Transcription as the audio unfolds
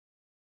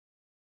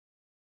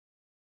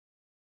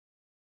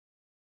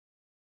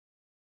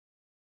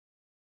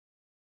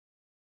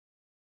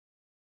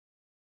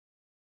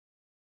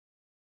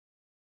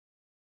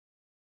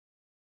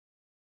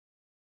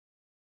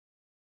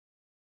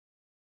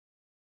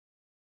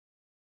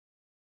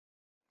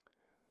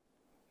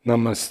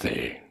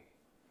Namaste,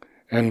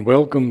 and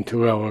welcome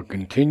to our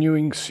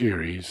continuing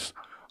series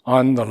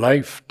on the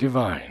life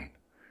divine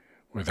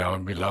with our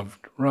beloved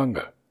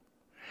Ranga.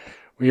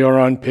 We are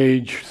on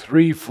page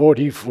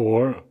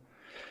 344,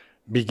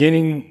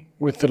 beginning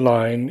with the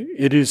line,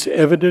 "It is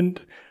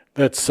evident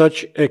that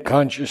such a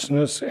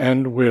consciousness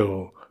and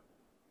will..."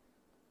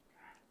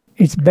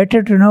 It's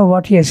better to know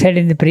what he has said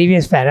in the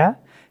previous para,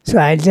 so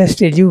I'll just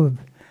tell you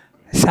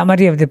a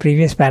summary of the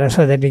previous para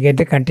so that we get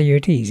the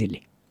continuity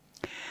easily.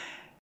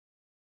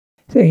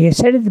 So he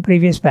said in the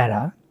previous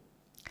para,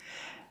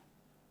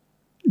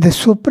 the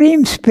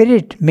Supreme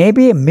Spirit may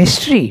be a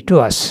mystery to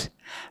us,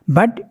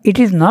 but it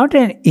is not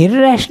an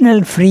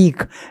irrational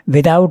freak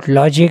without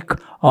logic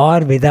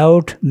or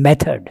without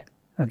method.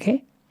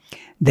 Okay?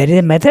 There is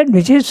a method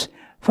which is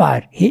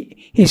far.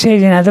 He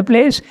says in another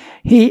place,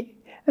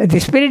 the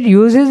Spirit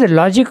uses the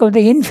logic of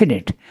the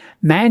infinite.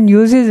 Man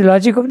uses the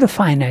logic of the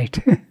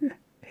finite.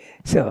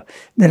 So,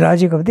 the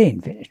logic of the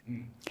infinite.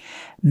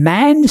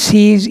 Man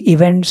sees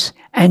events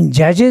and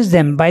judges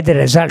them by the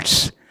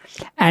results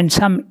and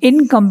some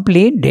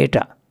incomplete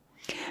data.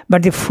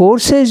 But the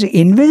forces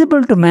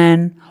invisible to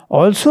man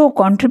also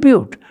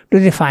contribute to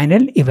the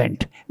final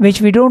event,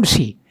 which we don't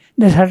see.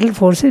 The subtle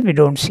forces we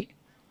don't see.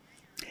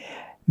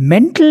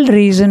 Mental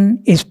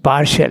reason is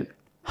partial,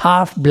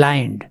 half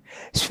blind.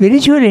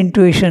 Spiritual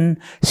intuition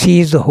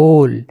sees the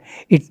whole.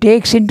 It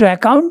takes into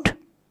account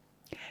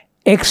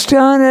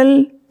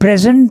external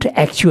present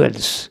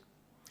actuals.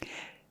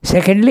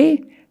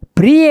 Secondly,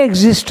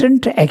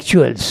 pre-existent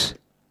actuals.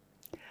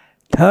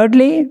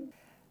 Thirdly,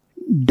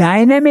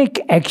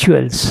 dynamic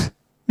actuals.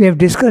 We have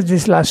discussed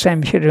this last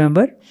time, if you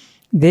remember.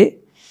 The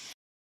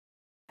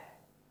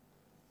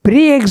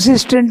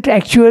pre-existent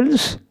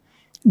actuals,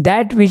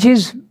 that which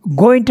is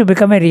going to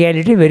become a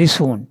reality very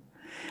soon.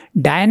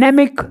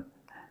 Dynamic,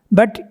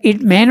 but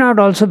it may not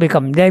also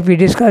become. Like we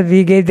discussed,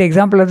 we gave the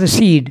example of the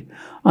seed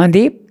on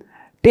the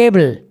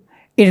table.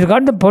 It has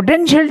got the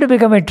potential to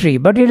become a tree,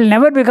 but it will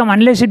never become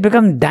unless it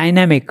becomes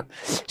dynamic.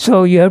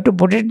 So you have to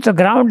put it to the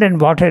ground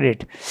and water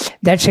it.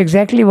 That's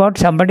exactly what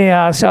somebody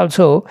asked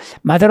also.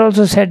 Mother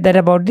also said that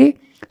about the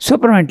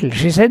supramental.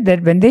 She said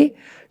that when the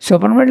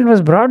supramental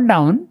was brought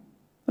down,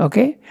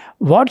 okay,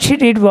 what she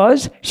did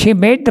was, she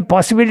made the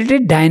possibility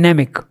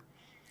dynamic.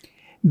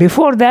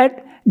 Before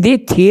that, the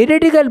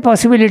theoretical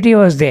possibility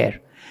was there.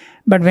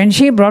 But when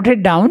she brought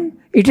it down,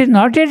 it is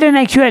not yet an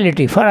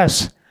actuality for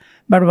us.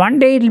 But one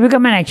day it will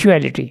become an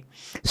actuality.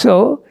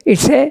 So,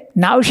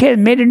 now she has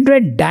made it into a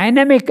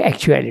dynamic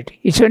actuality.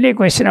 It's only a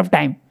question of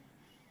time.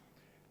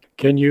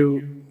 Can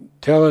you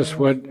tell us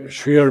what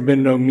Sri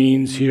Aurobindo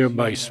means here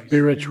by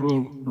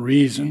spiritual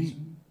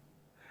reason?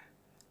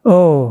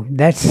 Oh,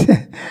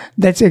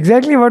 that's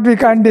exactly what we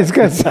can't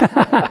discuss.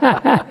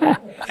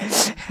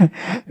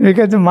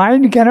 Because the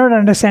mind cannot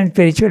understand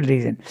spiritual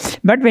reason.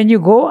 But when you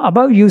go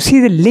above, you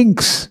see the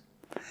links.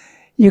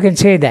 You can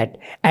say that.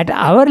 At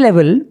our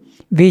level,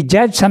 we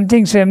judge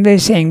something somebody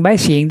is saying by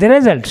seeing the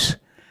results.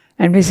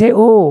 And we say,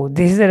 oh,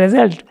 this is the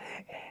result.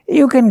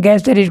 You can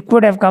guess that it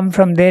could have come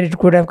from there, it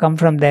could have come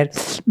from there.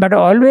 But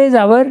always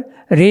our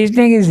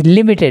reasoning is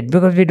limited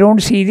because we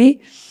don't see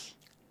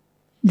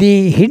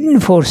the hidden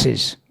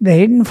forces. The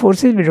hidden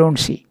forces we don't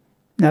see.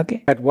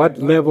 Okay? At what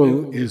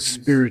level is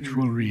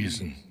spiritual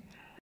reason?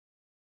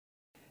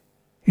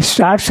 It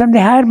starts from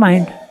the higher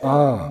mind.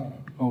 Ah,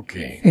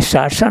 okay. It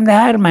starts from the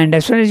higher mind.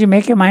 As soon as you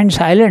make your mind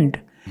silent,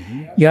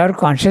 your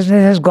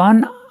consciousness has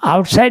gone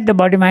outside the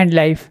body-mind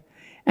life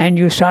and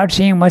you start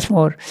seeing much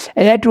more.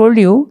 As I told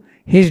you,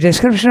 his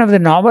description of the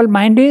normal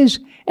mind is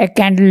a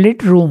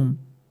candlelit room.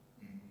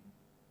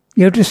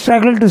 You have to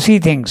struggle to see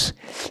things.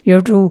 You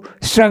have to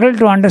struggle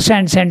to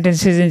understand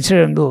sentences instead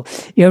of do.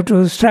 You have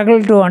to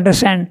struggle to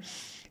understand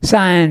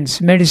science,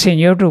 medicine.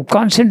 You have to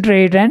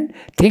concentrate and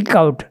think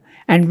out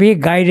and be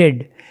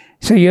guided.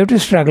 So you have to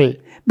struggle.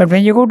 But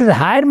when you go to the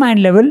higher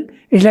mind level,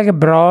 it's like a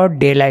broad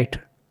daylight.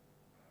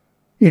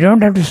 You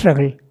don't have to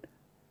struggle.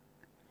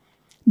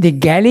 The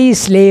galley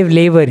slave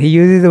labor, he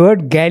uses the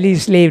word galley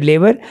slave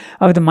labor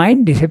of the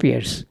mind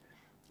disappears.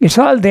 It's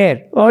all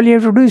there. All you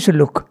have to do is to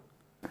look.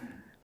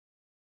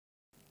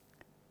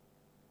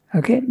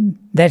 Okay?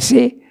 That's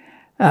the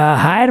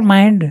higher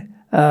mind,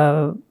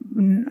 the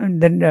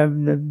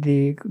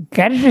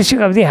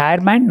characteristic of the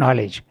higher mind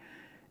knowledge.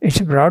 It's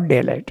a broad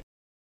daylight.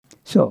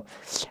 So,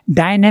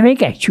 dynamic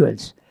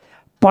actuals.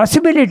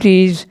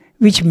 Possibilities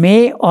which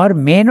may or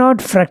may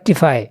not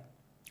fructify.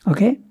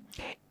 Okay?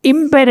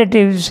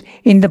 Imperatives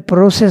in the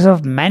process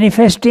of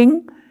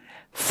manifesting,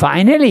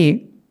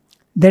 finally,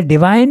 the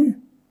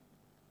divine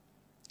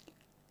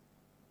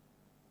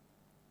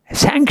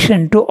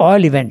sanction to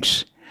all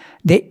events.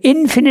 The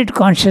infinite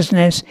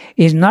consciousness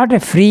is not a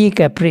free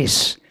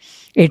caprice.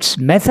 Its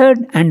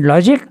method and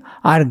logic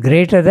are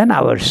greater than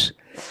ours.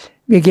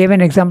 We gave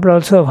an example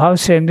also of how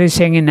Sri Aurobindo is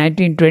saying in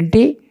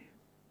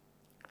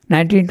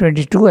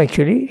 1922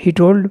 actually, he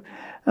told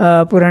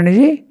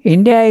Puranaji,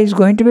 India is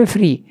going to be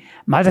free.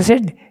 Mother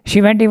said, she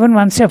went even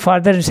one step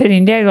further and said,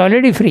 India is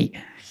already free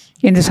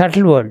in the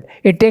subtle world.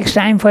 It takes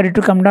time for it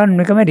to come down and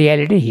become a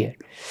reality here.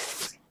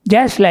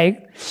 Just like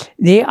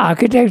the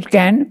architect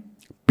can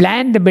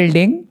plan the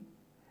building,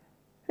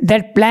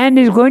 that plan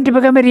is going to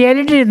become a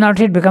reality, is not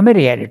yet become a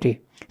reality.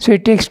 So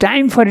it takes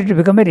time for it to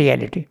become a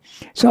reality.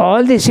 So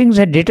all these things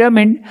are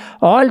determined,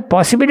 all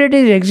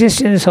possibilities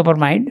exist in the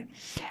supermind.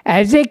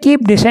 As they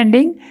keep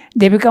descending,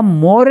 they become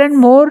more and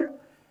more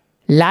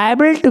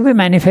liable to be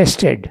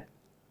manifested.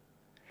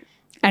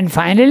 And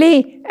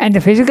finally, in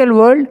the physical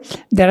world,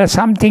 there are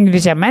some things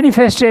which are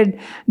manifested,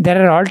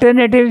 there are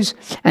alternatives,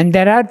 and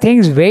there are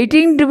things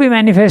waiting to be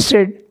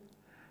manifested.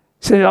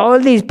 So all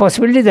these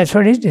possibilities, that's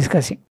what he's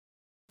discussing.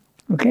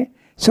 Okay?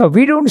 So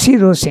we don't see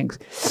those things.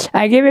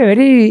 I gave a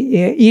very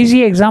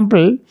easy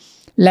example,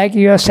 like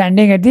you are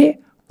standing at the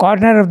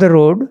corner of the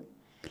road,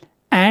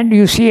 and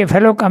you see a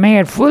fellow coming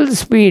at full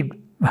speed,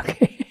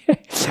 okay,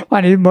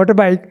 on his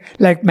motorbike,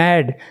 like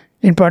mad.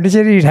 In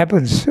Pondicherry it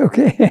happens,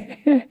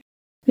 okay.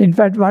 In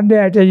fact, one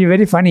day I tell you,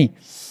 very funny.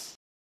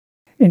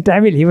 In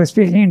Tamil, he was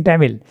speaking in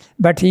Tamil,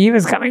 but he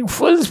was coming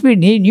full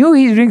speed. He knew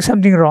he was doing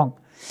something wrong.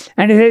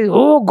 And he says,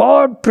 "Oh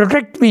God,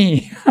 protect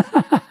me."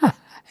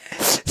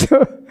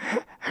 So,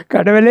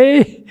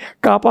 Kadavale,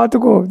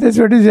 Kapatuko, that's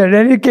what he said.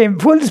 And he came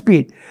full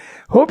speed,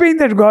 hoping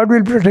that God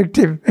will protect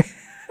him.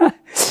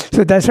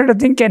 So that sort of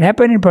thing can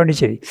happen in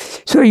Pondicherry.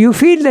 So you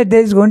feel that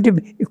there is going to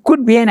be, it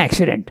could be an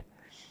accident.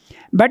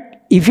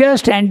 But if you are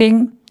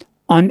standing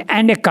on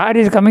and a car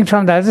is coming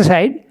from the other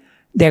side,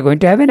 they are going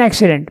to have an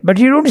accident. But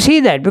you don't see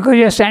that because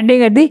you are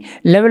standing at the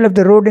level of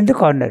the road in the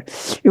corner.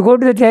 You go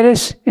to the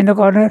terrace in the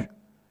corner,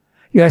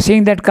 you are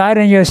seeing that car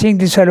and you are seeing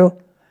this fellow.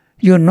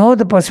 You know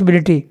the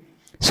possibility.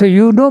 So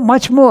you know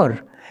much more.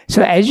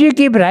 So as you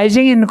keep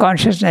rising in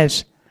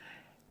consciousness,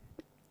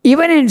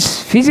 even in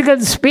physical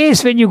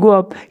space when you go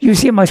up, you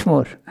see much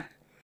more.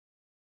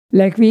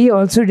 Like we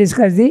also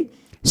discussed the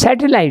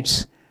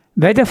satellites,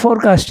 weather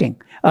forecasting.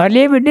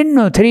 Earlier we didn't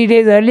know, 3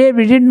 days earlier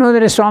we didn't know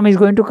that a storm is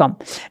going to come.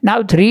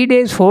 Now 3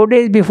 days, 4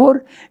 days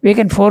before, we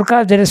can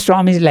forecast that a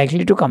storm is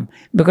likely to come.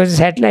 Because the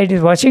satellite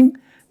is watching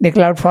the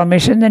cloud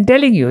formation and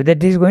telling you that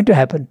this is going to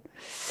happen.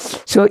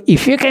 So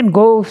if you can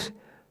go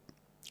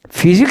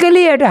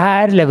physically at a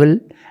higher level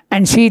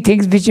and see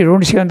things which you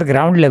don't see on the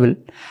ground level,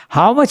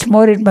 how much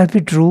more it must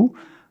be true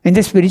in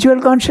the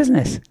spiritual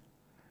consciousness.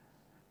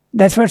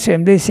 That's what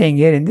Swamdev is saying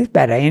here in this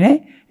para, in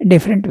a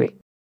different way.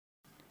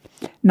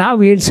 Now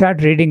we will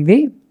start reading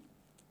the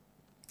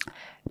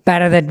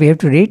para that we have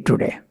to read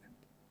today.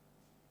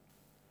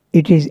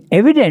 It is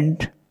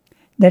evident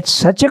that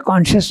such a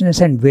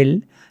consciousness and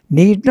will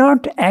need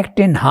not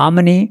act in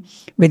harmony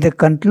with the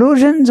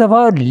conclusions of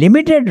our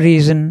limited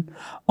reason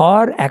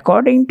or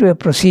according to a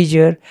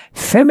procedure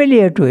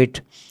familiar to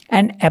it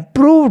and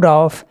approved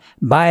of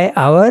by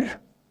our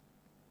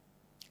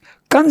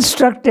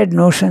constructed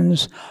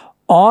notions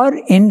or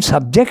in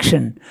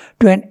subjection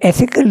to an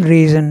ethical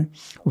reason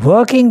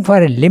working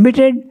for a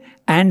limited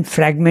and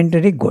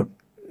fragmentary good.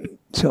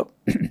 So,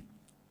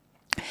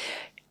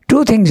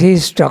 two things he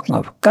is talking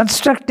of.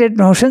 Constructed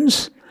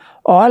notions,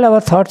 all our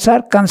thoughts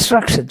are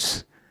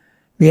constructions.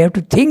 We have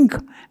to think,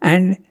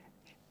 and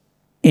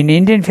in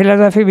Indian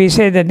philosophy we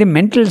say that the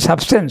mental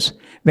substance,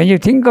 when you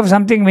think of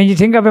something, when you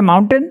think of a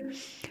mountain,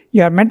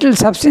 your mental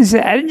substance is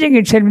arranging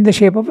itself in the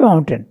shape of a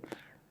mountain.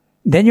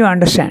 Then you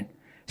understand.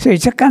 So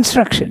it's a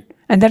construction,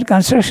 and that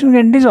construction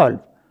can dissolve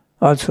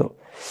also.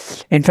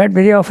 In fact,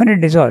 very often it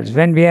dissolves.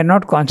 When we are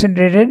not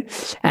concentrated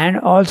and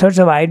all sorts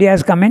of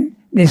ideas come in,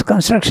 these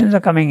constructions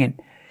are coming in,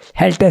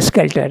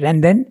 helter-skelter,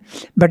 and then,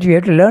 but we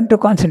have to learn to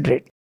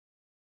concentrate.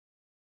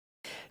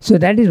 So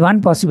that is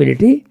one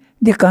possibility,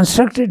 the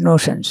constructed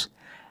notions.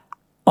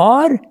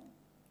 Or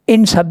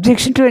in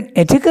subjection to an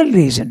ethical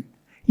reason,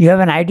 you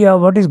have an idea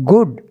of what is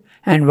good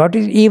and what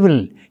is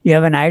evil. You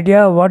have an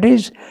idea of what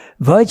is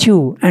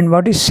virtue and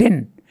what is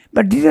sin.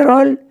 But these are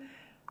all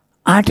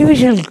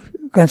artificial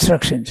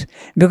constructions,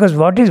 because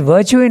what is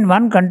virtue in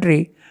one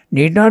country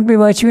need not be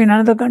virtue in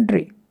another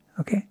country.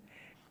 Okay?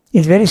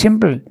 It's very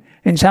simple.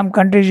 In some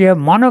countries you have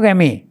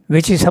monogamy,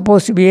 which is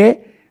supposed to be a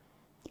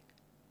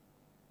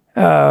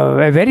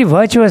very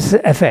virtuous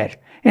affair.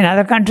 In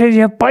other countries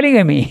you have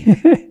polygamy,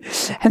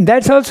 and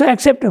that's also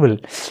acceptable.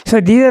 So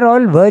these are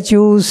all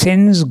virtues,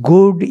 sins,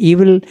 good,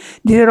 evil.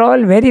 These are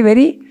all very,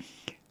 very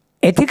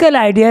ethical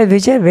ideas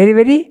which are very,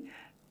 very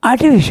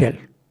artificial.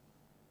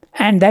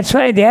 And that's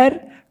why they are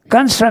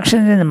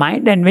constructions in the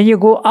mind, and when you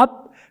go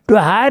up to a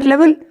higher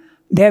level,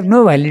 they have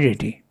no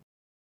validity.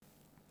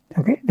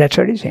 Okay, that's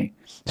what he's saying.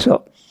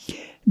 So,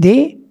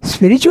 the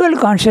spiritual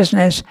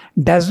consciousness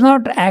does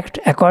not act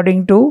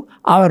according to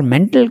our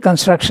mental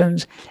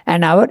constructions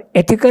and our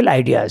ethical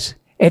ideas,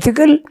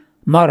 ethical,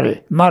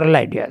 moral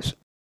ideas.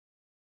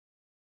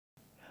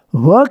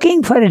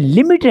 Working for a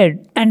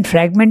limited and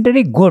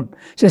fragmentary good.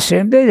 So,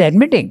 Swamdev is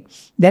admitting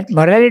that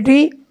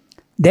morality,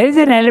 there is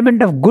an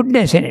element of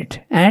goodness in it,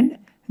 and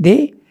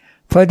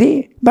but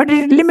it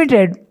is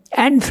limited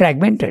and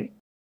fragmentary.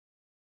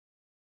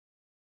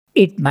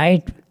 It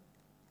might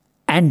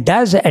and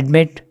does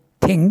admit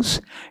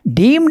things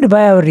deemed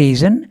by our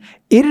reason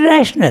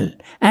irrational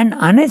and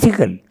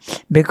unethical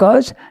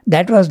because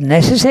that was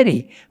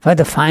necessary for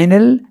the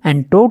final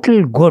and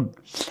total good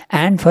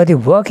and for the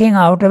working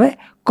out of a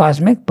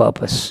cosmic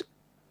purpose.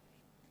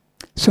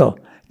 So,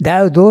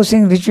 those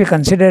things which we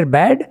consider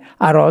bad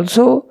are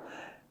also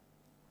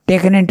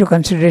taken into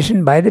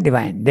consideration by the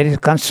divine. There is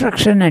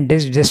construction and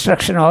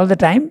destruction all the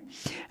time,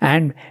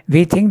 and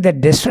we think that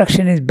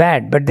destruction is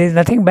bad, but there is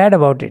nothing bad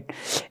about it.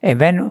 And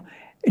when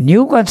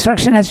new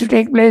construction has to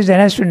take place, there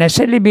has to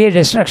necessarily be a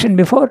destruction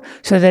before,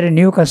 so that a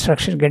new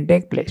construction can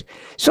take place.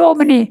 So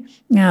many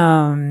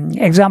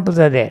examples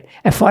are there.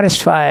 A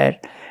forest fire,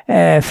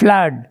 a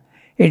flood,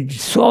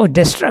 it's so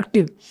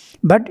destructive,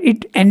 but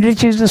it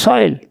enriches the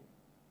soil.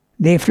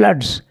 The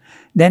floods,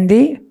 then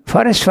the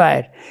forest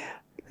fire,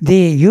 the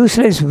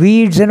useless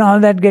weeds and all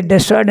that get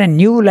destroyed and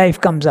new life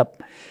comes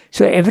up.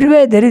 So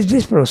everywhere there is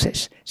this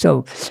process.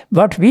 So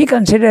what we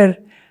consider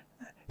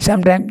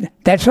sometimes,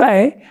 that's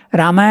why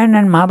Ramayana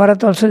and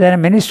Mahabharata also, there are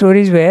many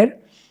stories where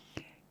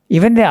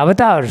even the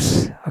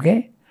avatars,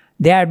 okay,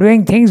 they are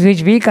doing things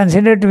which we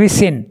consider to be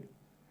sin.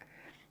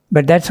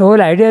 But that's the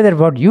whole idea, that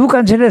what you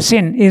consider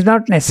sin is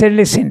not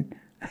necessarily sin.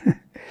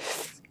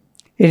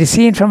 It is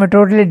seen from a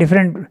totally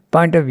different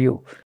point of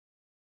view.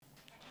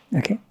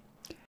 Okay?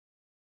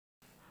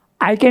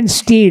 I can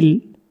steal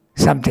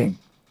something.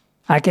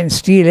 I can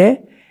steal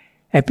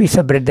a piece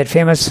of bread, that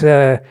famous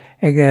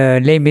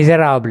Les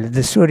Miserables,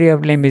 the story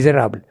of Les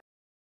Miserables.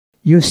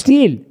 You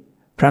steal.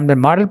 From the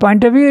moral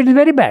point of view, it is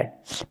very bad.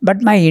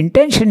 But my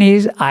intention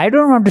is, I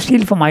don't want to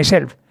steal for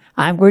myself.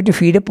 I am going to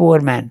feed a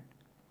poor man.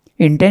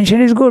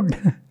 Intention is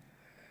good.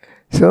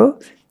 So,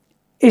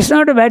 it's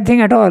not a bad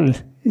thing at all.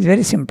 It's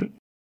very simple.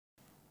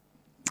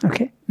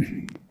 Okay?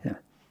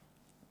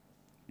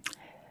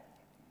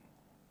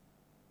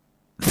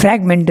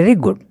 Fragmentary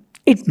good.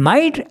 It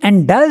might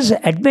and does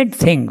admit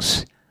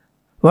things.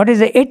 What is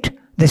the it?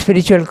 The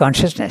spiritual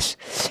consciousness.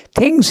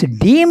 Things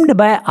deemed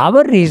by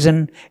our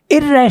reason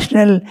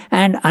irrational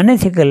and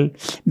unethical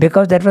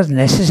because that was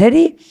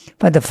necessary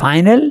for the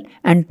final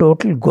and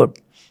total good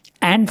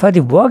and for the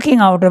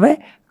working out of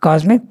a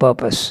cosmic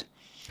purpose.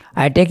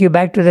 I take you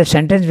back to the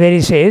sentence where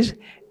he says,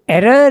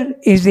 error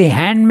is the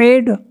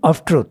handmaid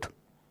of truth.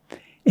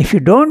 If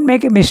you don't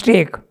make a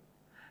mistake,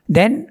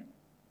 then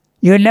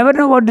you will never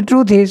know what the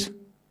truth is.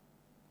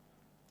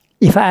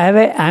 If I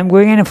am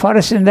going in a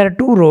forest and there are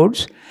two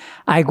roads,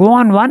 I go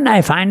on one,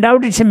 I find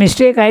out it's a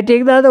mistake, I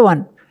take the other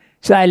one.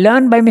 So I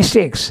learn by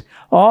mistakes.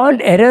 All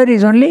error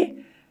is only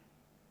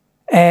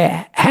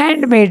a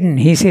handmaiden,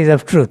 he says,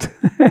 of truth.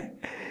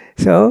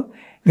 So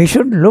we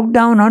should look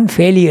down on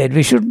failure,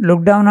 we should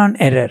look down on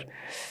error.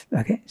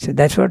 Okay, so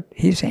that's what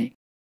he's saying.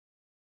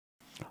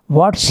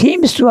 What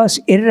seems to us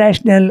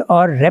irrational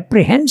or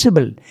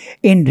reprehensible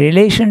in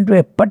relation to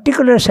a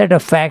particular set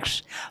of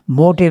facts,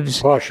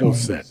 motives...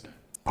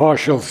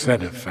 Partial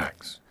set of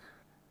facts.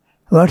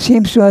 What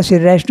seems to us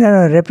irrational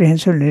or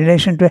reprehensible in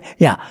relation to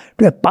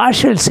a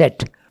partial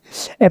set.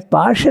 A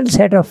partial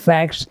set of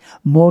facts,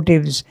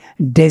 motives,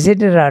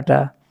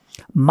 desiderata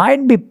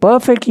might be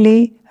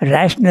perfectly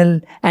rational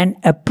and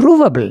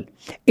approvable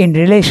in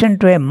relation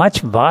to a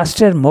much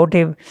vaster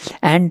motive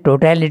and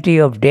totality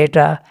of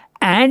data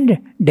and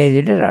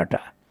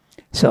desiderata.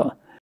 So,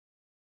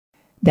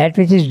 that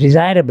which is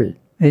desirable,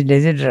 is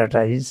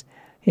desiderata,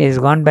 he has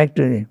gone back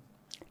to the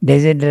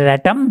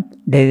desideratum,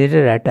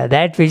 desiderata,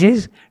 that which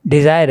is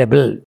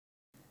desirable.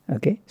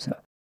 Okay, so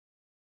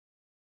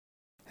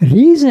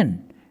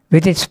reason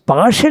with its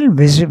partial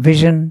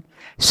vision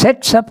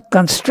sets up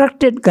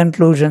constructed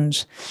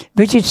conclusions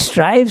which it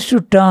strives to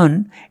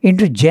turn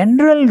into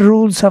general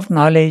rules of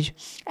knowledge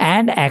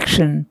and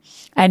action,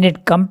 and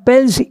it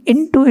compels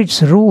into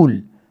its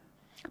rule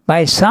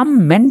by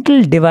some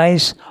mental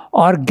device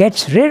or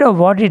gets rid of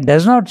what it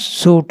does not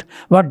suit,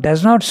 what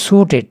does not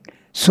suit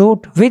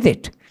with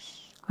it.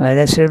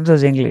 That's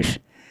Srimto's English.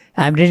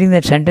 I am reading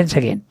that sentence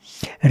again.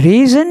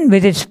 Reason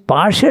with its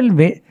partial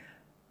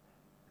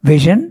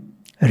vision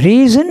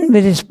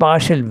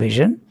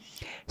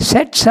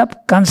sets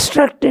up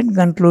constructed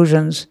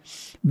conclusions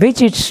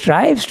which it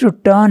strives to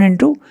turn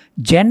into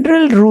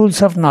general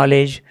rules of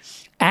knowledge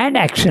and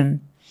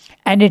action,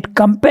 and it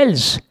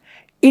compels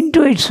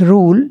into its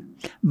rule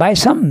by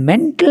some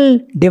mental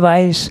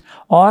device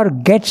or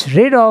gets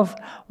rid of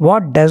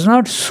what does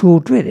not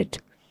suit with it.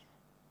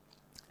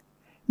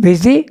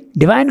 Which the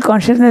divine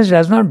consciousness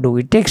does not do.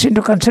 It takes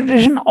into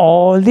consideration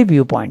all the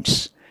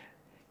viewpoints.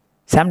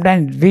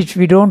 Sometimes which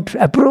we don't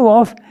approve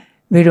of,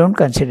 we don't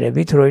consider,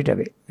 we throw it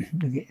away.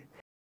 Okay.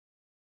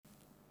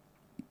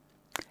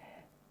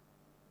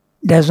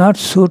 Does not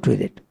suit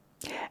with it.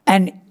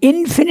 An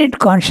infinite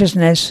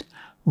consciousness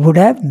would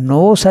have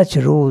no such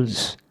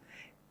rules.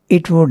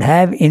 It would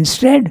have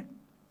instead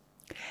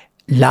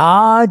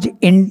large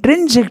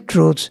intrinsic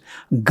truths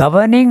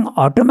governing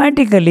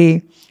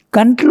automatically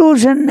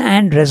conclusion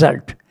and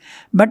result,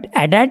 but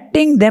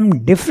adapting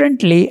them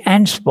differently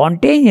and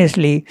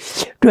spontaneously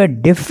to a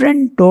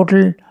different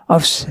total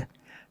of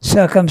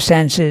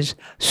circumstances,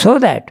 so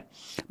that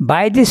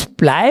By this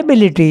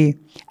pliability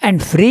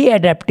and free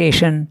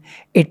adaptation,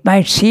 it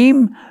might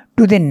seem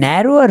to the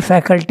narrower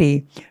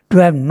faculty to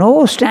have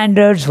no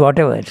standards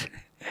whatever.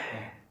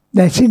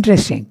 That's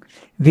interesting.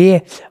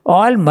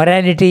 All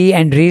morality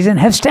and reason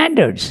have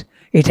standards.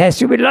 It has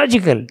to be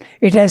logical.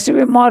 It has to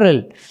be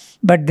moral.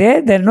 But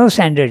there are no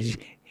standards.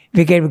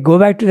 We can go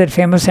back to that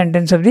famous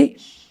sentence of the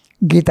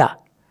Gita.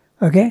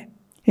 Okay?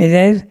 It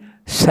says,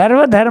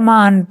 Sarva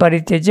dharman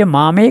parityaja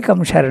mamekam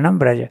sharanam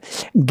braja.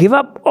 Give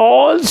up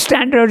all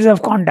standards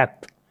of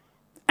conduct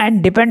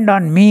and depend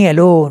on me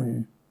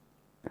alone.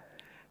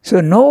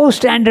 So no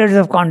standards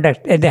of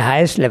conduct at the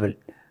highest level.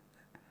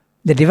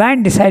 The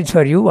divine decides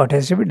for you what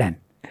has to be done.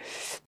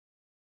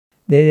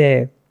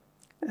 There is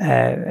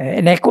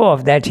an echo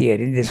of that here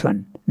in this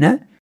one. No?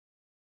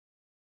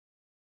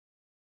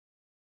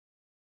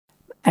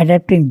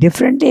 Adapting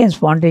differently and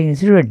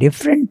spontaneously to a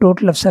different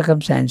total of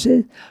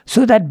circumstances,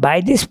 so that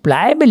by this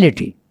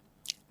pliability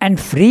and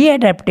free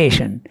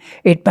adaptation,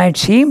 it might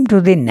seem to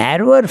the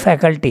narrower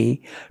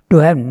faculty to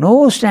have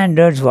no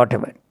standards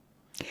whatever.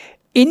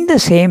 In the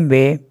same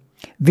way,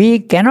 we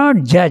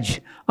cannot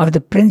judge of the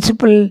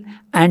principle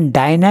and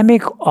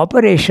dynamic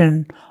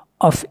operation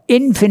of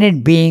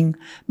infinite being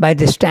by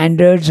the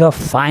standards of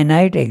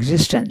finite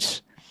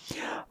existence.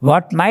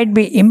 What might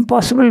be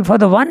impossible for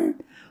the one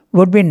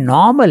would be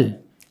normal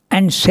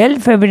and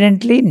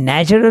self-evidently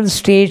natural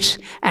states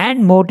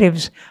and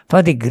motives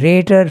for the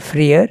greater,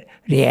 freer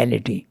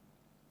reality.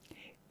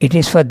 It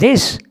is for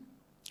this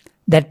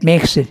that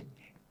makes it.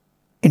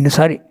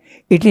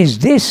 It is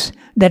this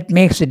that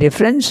makes the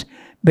difference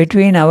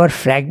between our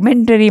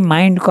fragmentary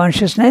mind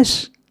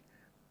consciousness,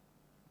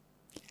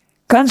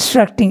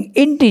 constructing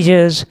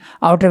integers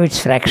out of its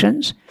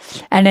fractions,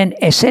 and an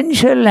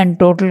essential and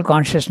total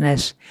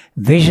consciousness,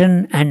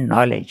 vision and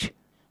knowledge.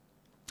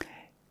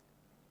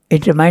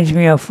 It reminds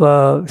me of Sri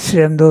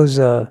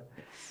Aurobindo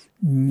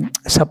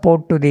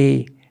support to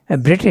the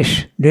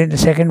British during the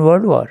Second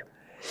World War.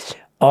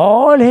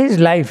 All his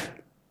life,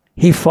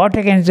 he fought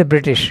against the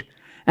British.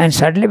 And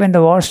suddenly when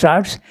the war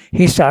starts,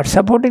 he starts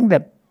supporting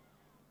them.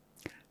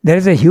 There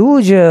is a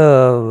huge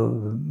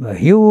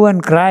hue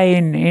and cry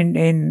in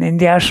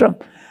the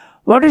ashram.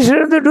 What is Sri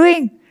Aurobindo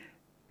doing?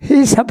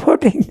 He is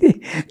supporting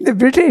the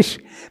British.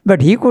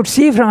 But he could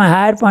see from a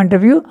higher point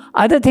of view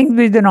other things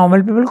which the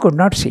normal people could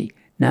not see.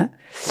 No?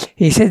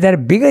 He says there are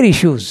bigger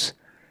issues.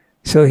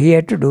 So he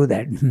had to do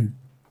that.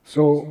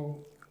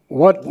 So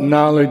what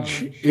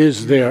knowledge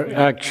is there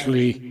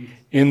actually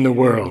in the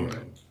world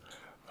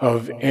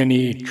of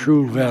any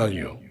true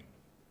value?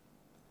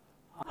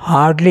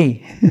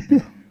 Hardly.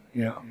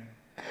 Yeah.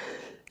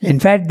 In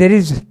fact, there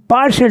is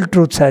partial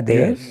truths are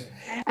there. Yes.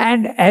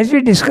 And as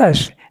we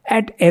discussed,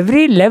 at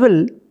every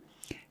level,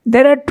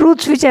 there are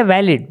truths which are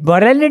valid.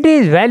 Morality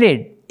is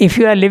valid if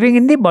you are living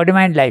in the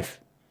body-mind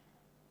life.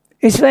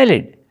 It's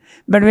valid.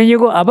 But when you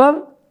go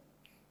above,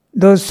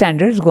 those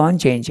standards go on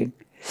changing.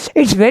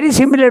 It's very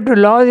similar to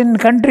laws in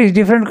countries,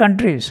 different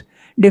countries.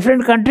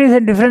 Different countries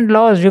have different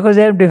laws because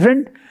they have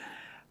different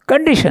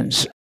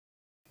conditions.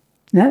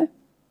 Yeah?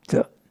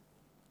 So,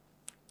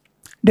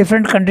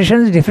 different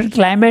conditions, different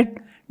climate,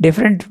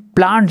 different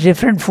plants,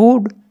 different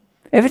food.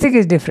 Everything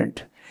is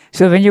different.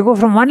 So when you go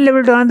from one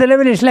level to another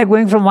level, it's like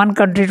going from one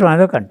country to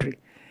another country.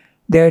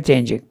 They are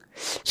changing.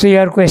 So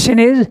your question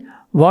is,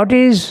 what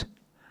is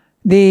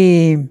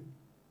the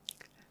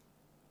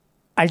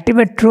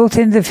ultimate truth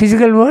in the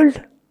physical world?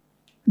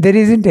 There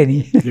isn't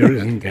any. There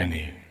isn't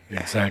any.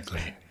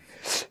 Exactly.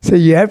 So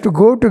you have to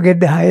go to get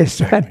the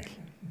highest one.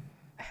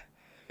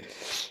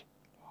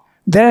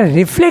 There are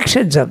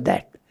reflections of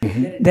that.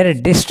 Mm-hmm. There are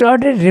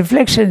distorted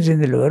reflections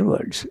in the lower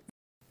worlds.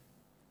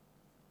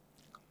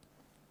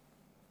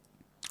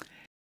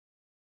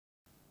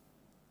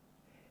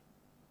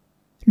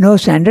 No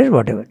standard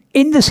whatever.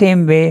 In the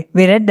same way,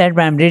 we read that,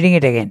 but I am reading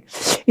it again.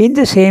 In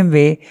the same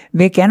way,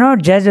 we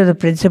cannot judge of the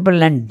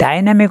principle and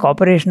dynamic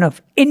operation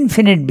of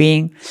infinite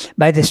being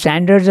by the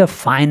standards of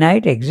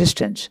finite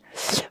existence.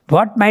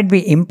 What might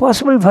be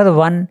impossible for the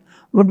one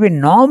would be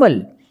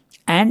normal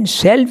and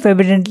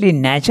self-evidently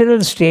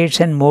natural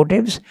states and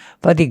motives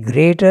for the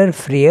greater,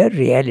 freer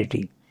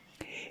reality.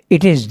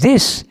 It is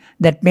this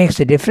that makes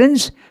the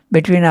difference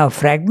between our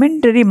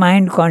fragmentary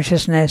mind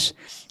consciousness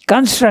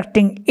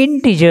constructing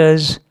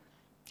integers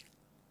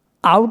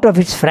out of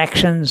its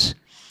fractions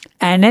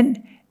and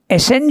an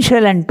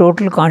essential and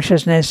total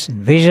consciousness,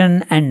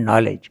 vision and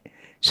knowledge.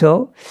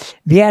 So,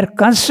 we are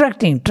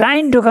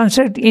trying to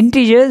construct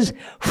integers,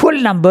 full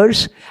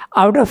numbers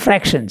out of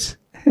fractions.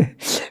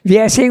 We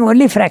are seeing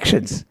only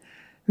fractions.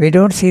 We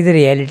don't see the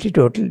reality,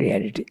 total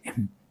reality.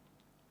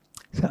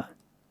 So,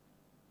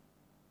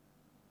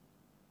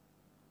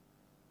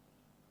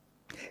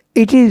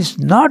 it is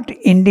not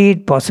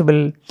indeed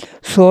possible,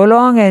 so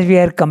long as we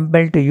are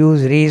compelled to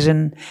use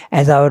reason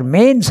as our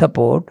main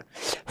support,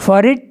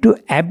 for it to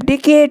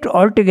abdicate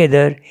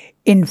altogether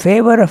in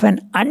favor of an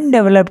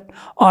undeveloped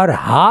or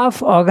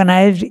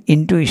half-organized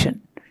intuition.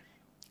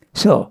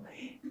 So,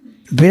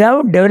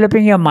 without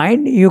developing your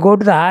mind, you go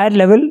to the higher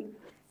level,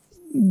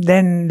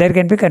 then there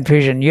can be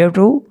confusion. You have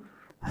to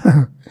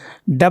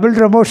Double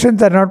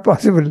promotions are not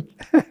possible.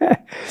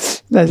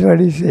 That's what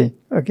he's saying.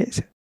 Okay,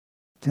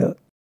 so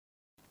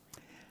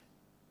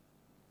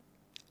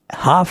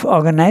half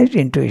organized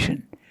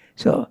intuition.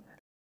 So,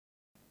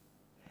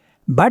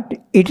 but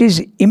it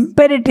is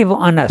imperative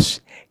on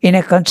us, in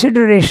a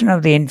consideration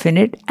of the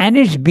infinite and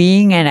its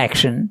being and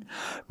action,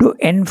 to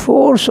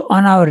enforce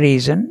on our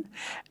reason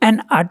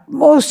an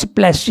utmost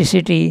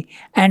plasticity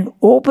and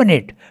open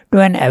it to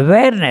an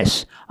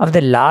awareness of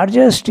the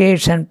larger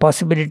states and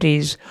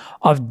possibilities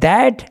of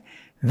that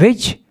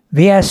which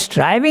we are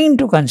striving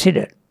to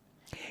consider.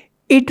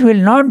 It will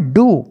not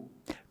do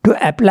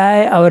to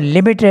apply our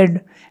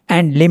limited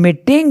and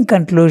limiting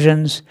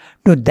conclusions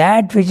to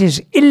that which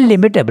is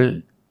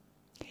illimitable.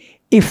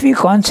 If we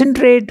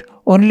concentrate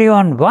only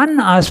on one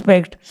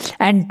aspect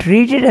and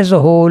treat it as a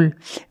whole,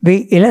 we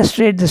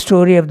illustrate the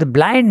story of the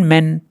blind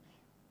men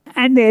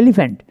and the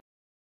elephant.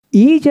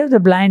 Each of the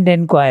blind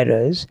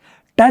inquirers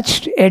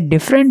touched a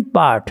different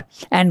part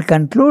and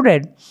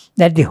concluded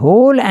that the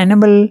whole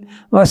animal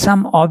was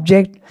some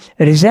object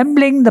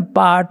resembling the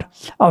part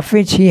of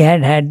which he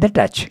had had the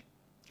touch.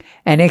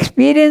 An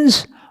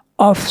experience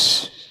of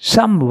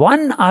some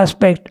one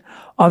aspect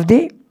of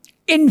the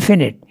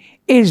infinite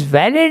is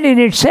valid in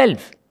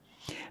itself,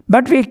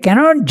 but we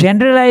cannot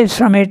generalize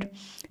from it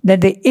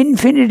that the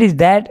infinite is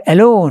that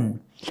alone,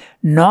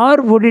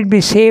 nor would it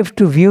be safe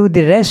to view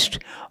the rest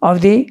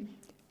of the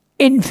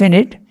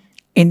infinite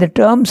in the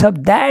terms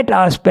of that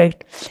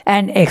aspect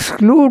and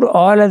exclude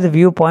all other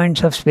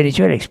viewpoints of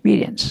spiritual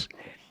experience.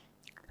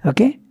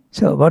 Okay?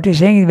 So what he's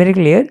saying is very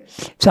clear.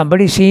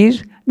 Somebody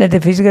sees that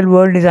the physical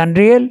world is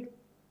unreal,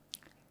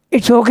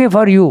 it's okay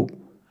for you,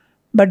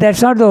 but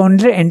that's not the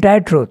only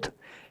entire truth.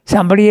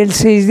 Somebody else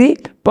sees the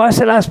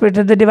personal aspect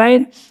of the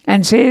divine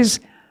and says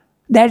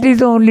that is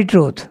the only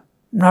truth.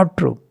 Not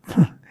true.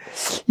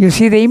 You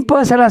see the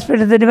impersonal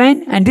aspect of the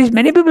divine, and this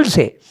many people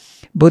say.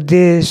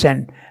 Buddhists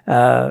and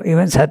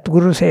even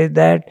Satguru says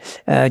that,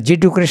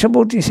 Jiddu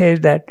Krishnamurti says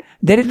that.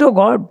 There is no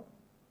God.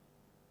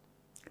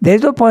 There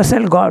is no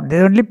personal God.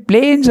 There are only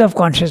planes of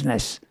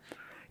consciousness.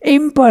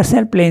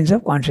 Impersonal planes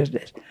of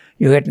consciousness.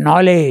 You get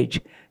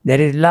knowledge, there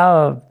is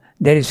love,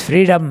 there is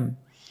freedom,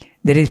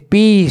 there is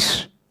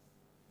peace.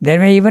 There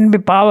may even be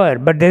power,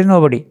 but there is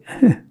nobody.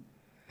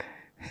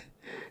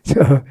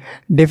 So,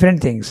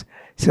 different things.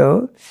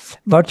 So,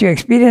 what you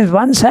experience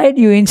one side,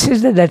 you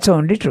insist that that's the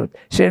only truth.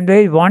 So,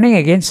 there is warning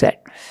against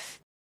that.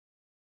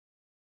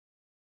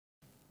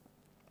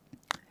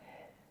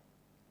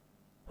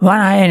 One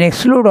eye and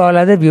exclude all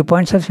other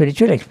viewpoints of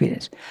spiritual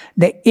experience.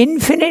 The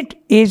infinite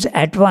is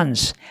at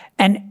once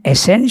an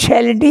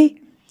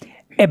essentiality,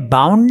 a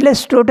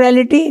boundless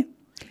totality,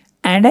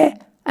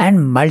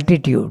 and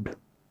multitude.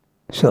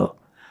 So,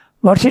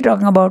 what's he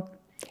talking about?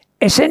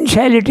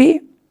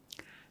 Essentiality,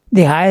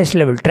 the highest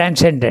level,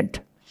 transcendent.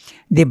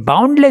 The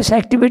boundless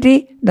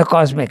activity, the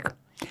cosmic.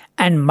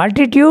 And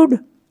multitude,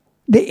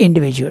 the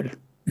individual.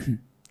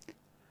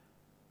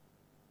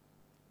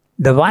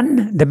 The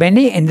one, the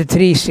many, and the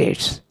three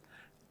states.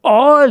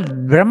 All,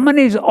 Brahman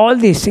is all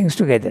these things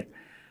together.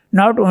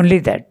 Not only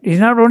that. He is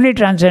not only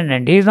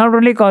transcendent. He is not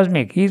only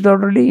cosmic. He is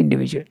not only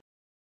individual.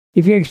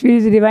 If you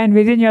experience the divine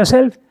within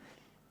yourself,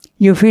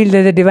 you feel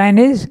that the divine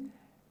is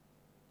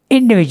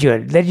individual.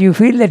 That you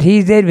feel that he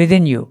is there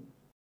within you.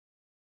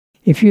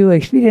 If you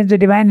experience the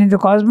divine in the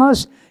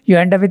cosmos, you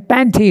end up with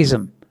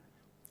pantheism.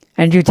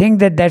 And you think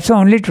that that's the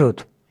only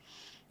truth.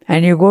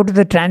 And you go to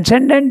the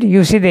transcendent,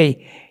 you see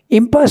the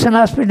impersonal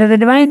aspect of the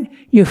divine,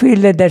 you feel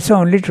that that's the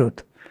only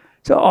truth.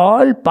 So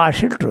all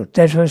partial truth.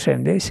 That's what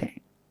Swamdev is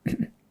saying.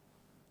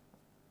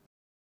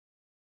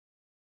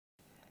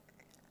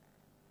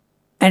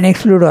 And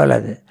exclude all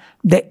others.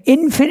 The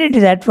infinite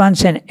is at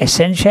once an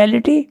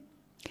essentiality,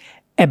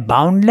 a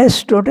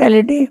boundless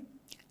totality,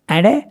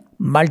 and a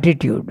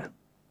multitude.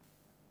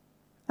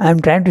 I am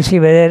trying to see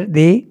whether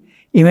the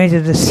image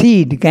of the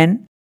seed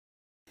can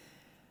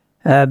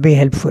be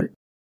helpful.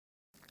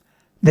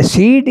 The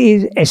seed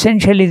is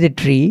essentially the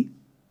tree,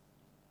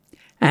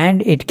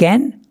 and it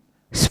can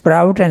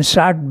sprout and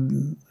start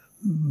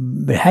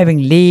having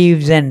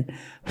leaves and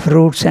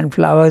fruits and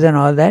flowers and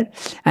all that,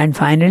 and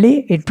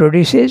finally it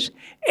produces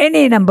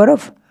any number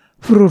of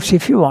fruits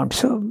if you want.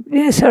 So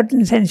in a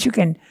certain sense you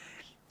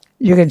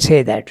can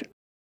say that.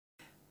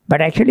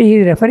 But actually he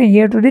is referring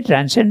here to the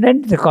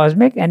transcendent, the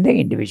cosmic, and the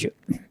individual.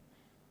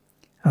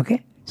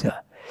 Okay? So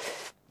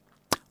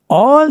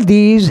all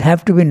these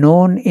have to be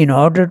known in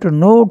order to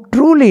know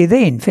truly the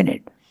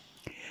infinite.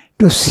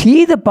 To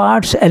see the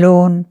parts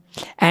alone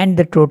and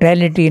the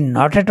totality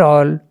not at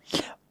all,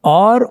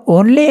 or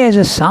only as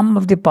a sum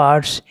of the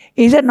parts,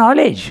 is a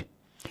knowledge,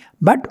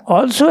 but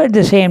also at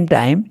the same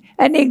time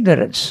an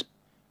ignorance.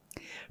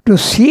 To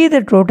see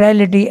the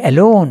totality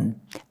alone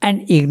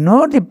and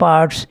ignore the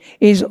parts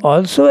is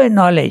also a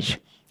knowledge,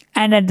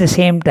 and at the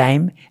same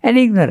time an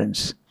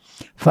ignorance.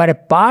 For a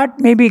part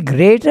may be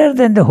greater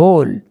than the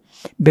whole,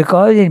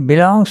 because it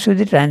belongs to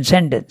the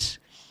transcendence.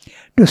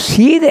 To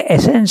see the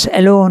essence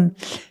alone,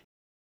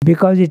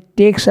 because it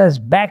takes us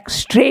back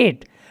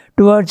straight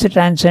towards the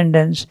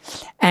transcendence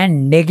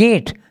and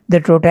negate the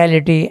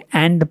totality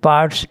and the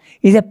parts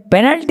is a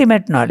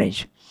penultimate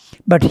knowledge.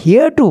 But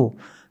here too,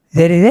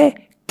 there is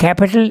a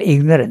capital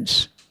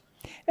ignorance.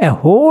 A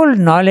whole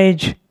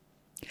knowledge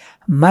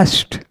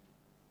must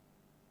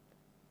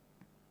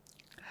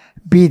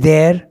be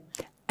there,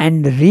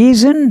 and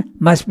reason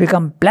must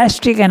become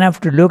plastic enough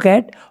to look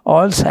at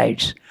all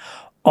sides,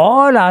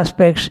 all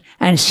aspects,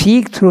 and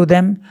seek through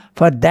them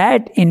for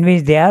that in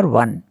which they are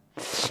one.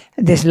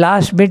 This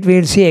last bit we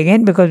will see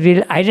again, because we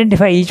will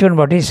identify each one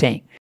what he is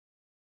saying.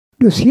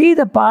 To see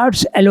the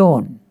parts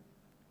alone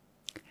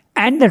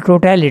and the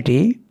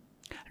totality,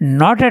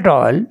 not at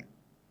all,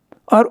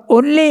 or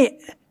only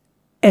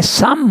a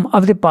sum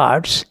of the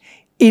parts,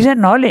 is a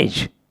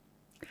knowledge,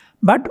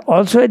 but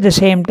also at the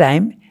same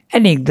time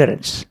an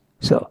ignorance.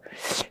 So,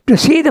 to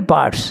see the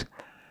parts,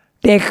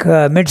 take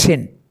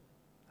medicine,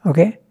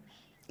 okay?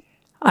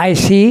 I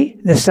see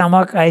the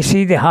stomach, I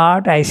see the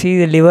heart, I see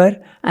the liver,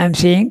 I am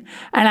seeing,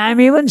 and I am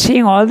even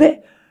seeing all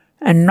the,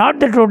 and not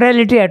the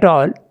totality at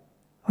all.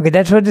 Okay,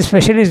 that's what the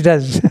specialist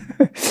does.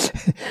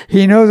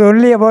 He knows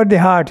only about the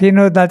heart, he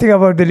knows nothing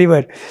about the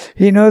liver,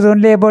 he knows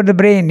only about the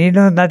brain, he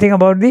knows nothing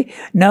about the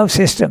nerve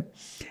system.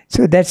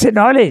 So that's a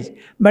knowledge,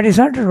 but it's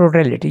not a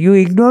totality. You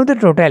ignore the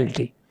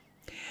totality.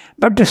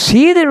 But to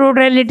see the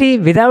totality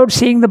without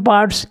seeing the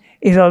parts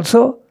is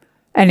also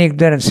an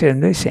ignorance,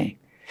 Srindu is saying.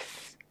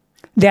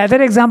 The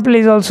other example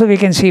is also we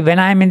can see when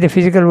I am in the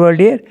physical world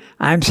here,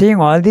 I am seeing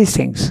all these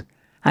things.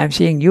 I am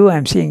seeing you, I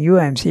am seeing you,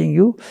 I am seeing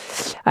you.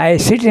 I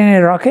sit in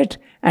a rocket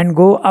and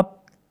go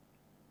up.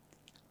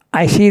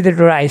 I see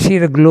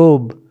the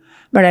globe,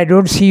 but I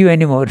don't see you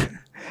anymore.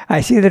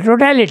 I see the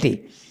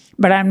totality,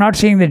 but I am not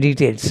seeing the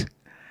details.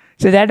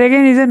 So that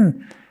again is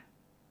an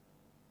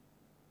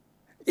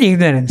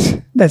ignorance.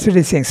 That's what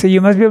he's saying. So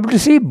you must be able to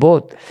see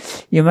both.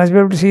 You must be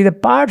able to see the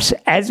parts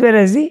as well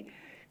as the...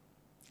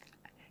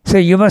 So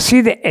you must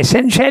see the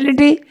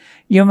essentiality,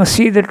 you must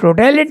see the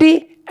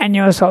totality, and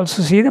you must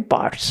also see the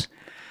parts.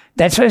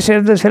 That's why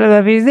Srindu's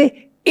philosophy is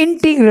the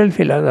integral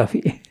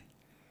philosophy.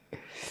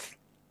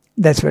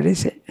 That's what he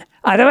said.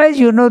 Otherwise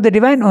you know the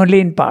divine only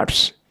in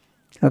parts.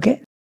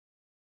 Okay?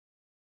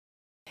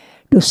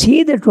 To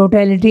see the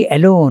totality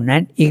alone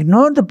and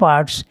ignore the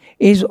parts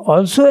is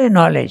also a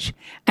knowledge,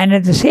 and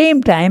at the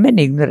same time an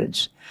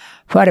ignorance.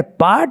 For a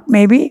part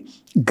may be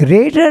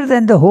greater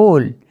than the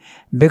whole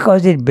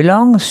because it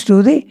belongs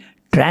to the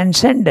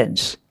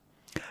transcendence.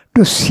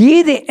 To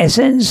see the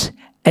essence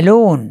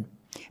alone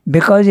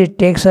because it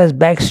takes us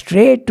back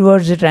straight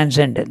towards the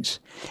transcendence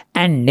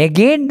and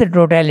negate the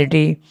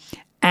totality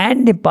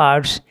and the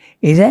parts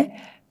is a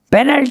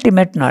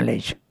penultimate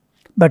knowledge.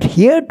 But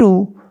here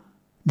too,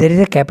 there is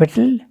a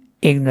capital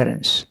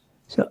ignorance.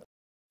 So,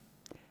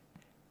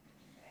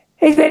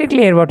 it's very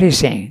clear what he's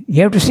saying.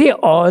 You have to see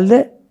all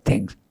the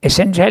things.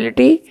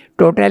 Essentiality,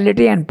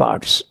 totality and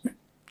parts.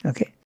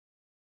 Okay.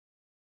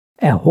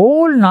 A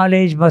whole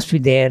knowledge must be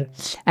there,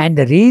 and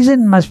the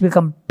reason must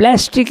become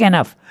plastic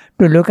enough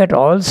to look at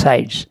all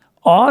sides,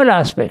 all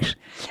aspects,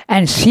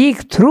 and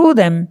seek through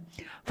them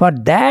for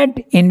that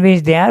in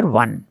which they are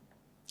one.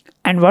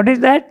 And what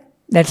is that?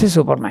 That's a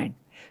supermind.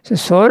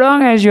 So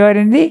long as you are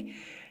in the,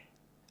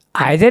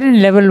 either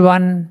in level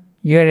 1,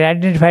 you are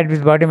identified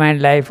with body,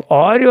 mind, life,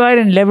 or you are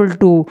in level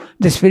 2,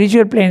 the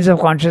spiritual planes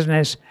of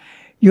consciousness,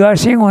 you are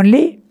seeing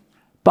only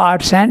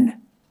parts and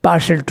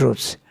partial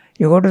truths.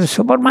 You go to the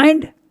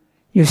supermind,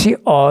 you see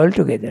all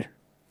together.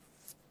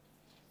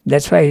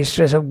 That's why he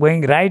stress of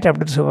going right up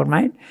to the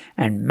supermind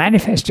and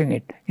manifesting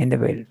it in the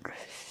world.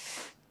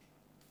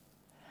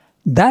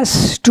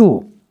 Thus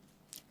too,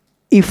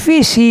 if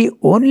we see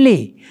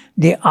only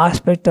the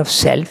aspect of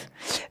self,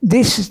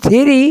 this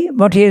theory,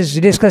 what he has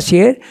discussed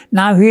here,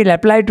 now he will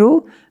apply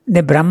to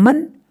the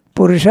Brahman,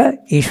 Purusha,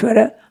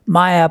 Ishvara,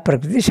 Maya,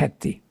 Prakriti,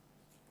 Shakti.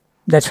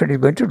 That's what he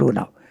is going to do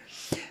now.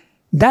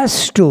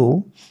 Thus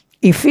too,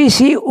 if we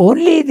see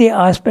only the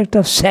aspect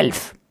of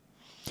self,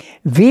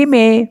 we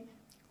may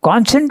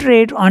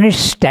concentrate on its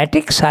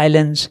static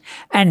silence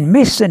and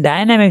miss the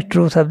dynamic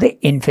truth of the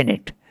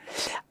infinite.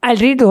 I'll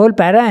read the whole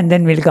para and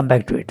then we'll come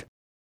back to it.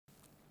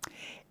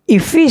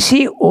 If we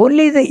see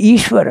only the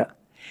Ishvara,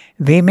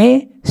 we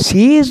may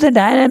seize the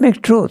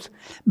dynamic truth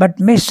but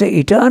miss the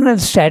eternal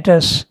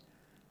status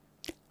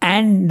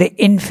and the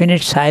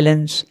infinite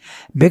silence,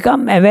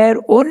 become aware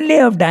only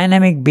of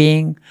dynamic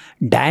being,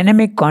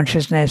 dynamic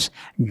consciousness,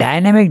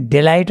 dynamic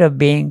delight of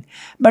being,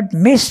 but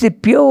miss the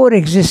pure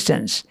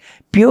existence,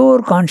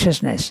 pure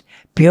consciousness,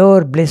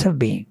 pure bliss of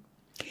being.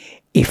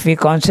 If we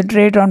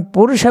concentrate on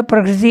Purusha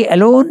Prakriti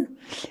alone,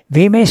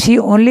 we may see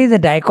only the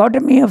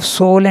dichotomy of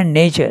soul and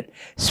nature,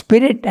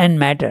 spirit and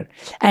matter,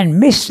 and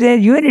miss their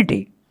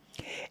unity.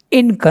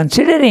 In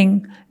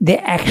considering the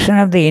action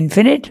of the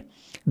infinite,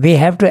 we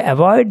have to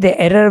avoid the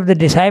error of the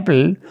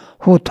disciple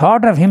who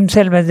thought of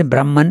himself as the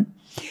Brahman,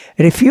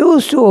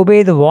 refused to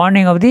obey the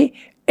warning of the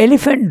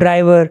elephant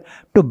driver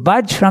to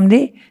budge from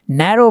the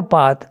narrow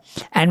path,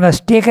 and was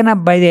taken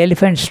up by the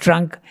elephant's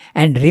trunk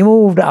and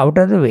removed out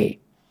of the way.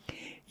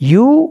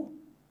 You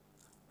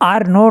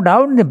are no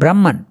doubt the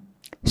Brahman,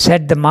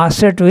 said the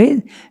master to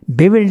his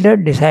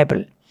bewildered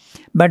disciple.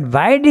 But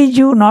why did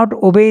you not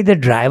obey the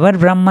driver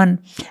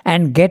Brahman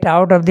and get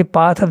out of the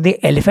path of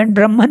the elephant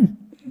Brahman?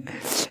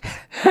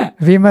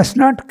 We must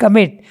not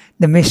commit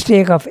the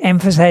mistake of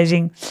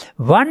emphasizing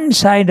one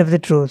side of the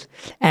truth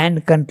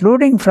and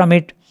concluding from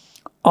it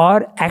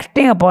or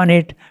acting upon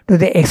it to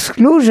the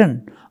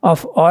exclusion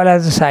of all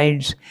other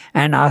sides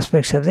and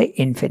aspects of the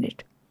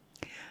infinite.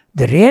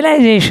 The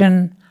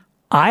realization,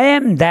 I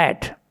am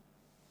that,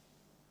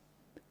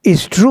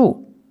 is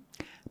true,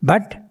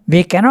 but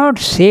we cannot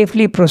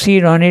safely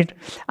proceed on it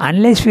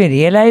unless we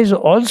realize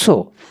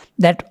also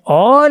that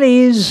all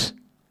is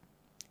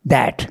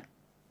that.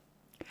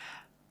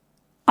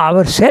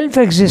 Our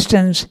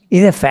self-existence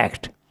is a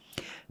fact,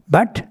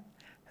 but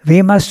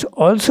we must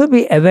also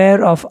be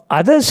aware of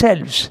other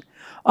selves,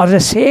 of the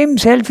same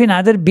self in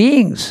other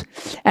beings,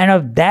 and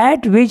of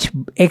that which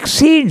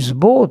exceeds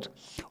both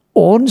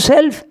own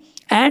self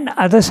and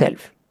other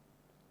self.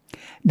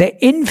 The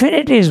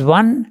infinite is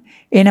one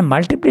in a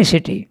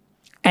multiplicity,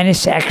 and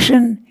its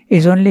action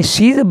is only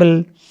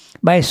seizable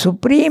by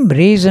supreme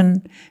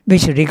reason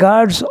which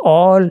regards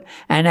all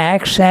and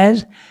acts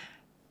as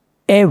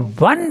a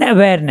one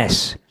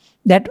awareness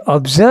that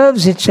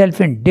observes itself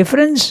in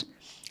difference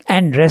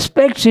and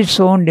respects its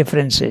own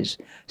differences,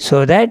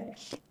 so that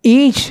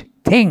each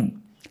thing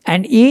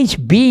and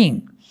each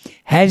being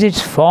has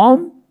its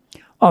form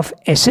of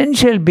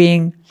essential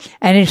being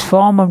and its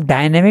form of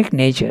dynamic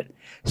nature,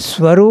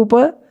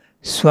 Swarupa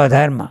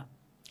Swadharma,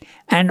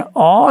 and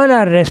all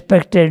are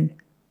respected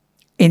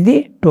in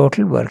the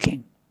total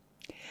working.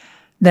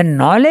 The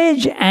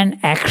knowledge and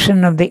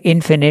action of the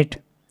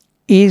infinite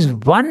is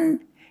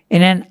one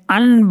in an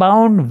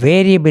unbound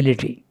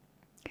variability.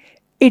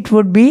 It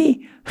would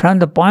be, from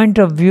the point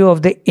of view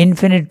of the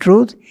infinite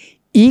truth,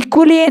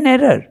 equally an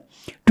error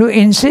to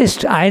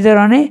insist either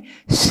on a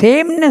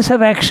sameness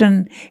of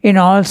action in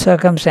all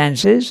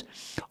circumstances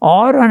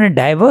or on a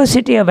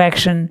diversity of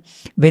action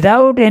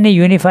without any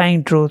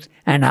unifying truth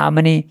and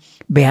harmony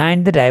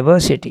behind the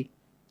diversity.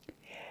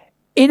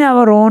 In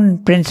our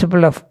own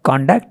principle of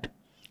conduct,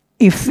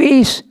 if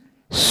we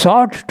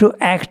sought to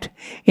act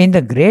in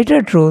the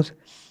greater truth,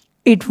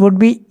 it would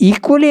be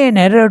equally an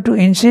error to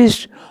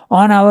insist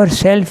on our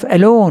self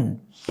alone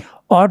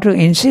or to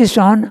insist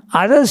on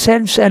other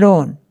selves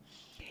alone.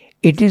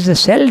 It is the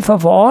self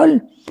of all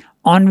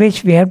on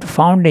which we have to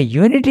found a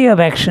unity of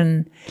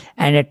action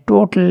and a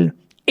total,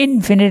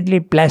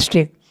 infinitely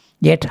plastic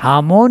yet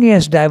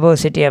harmonious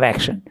diversity of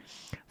action.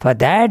 For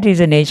that is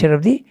the nature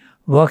of the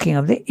working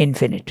of the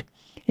infinite.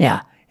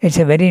 Yeah, it's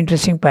a very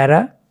interesting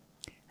para.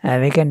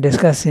 We can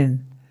discuss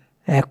in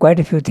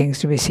quite a few things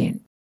to be seen.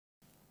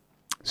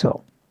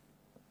 So,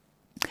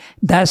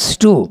 thus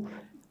too,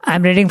 I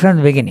am reading from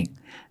the beginning.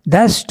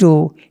 Thus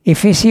too,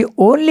 if we see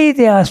only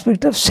the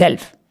aspect of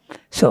self.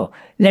 So,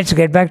 let's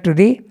get back to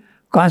the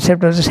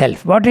concept of the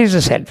self. What is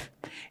the self?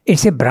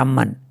 It's a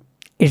Brahman.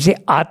 It's the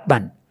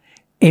Atman.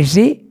 It's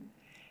the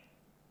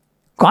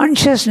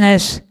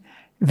consciousness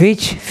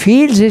which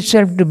feels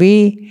itself to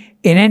be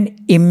in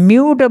an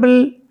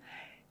immutable,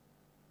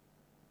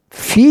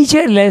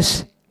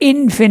 featureless,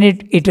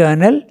 infinite,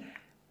 eternal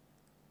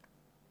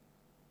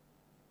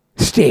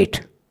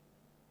state.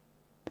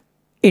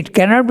 It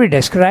cannot be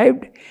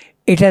described.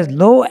 It has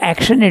no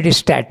action. It is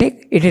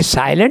static. It is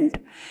silent.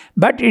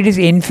 But it is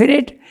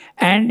infinite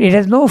and it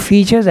has no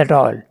features at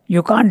all.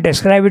 You can't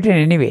describe it in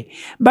any way.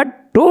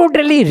 But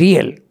totally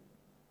real.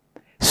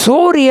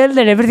 So real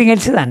that everything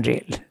else is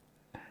unreal.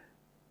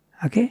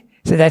 Okay?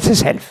 So that's a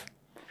self.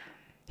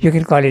 You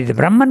can call it the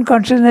Brahman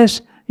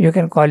consciousness. You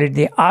can call it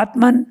the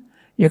Atman.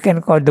 You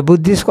can call the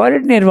Buddhists call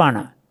it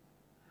Nirvana.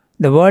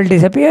 The world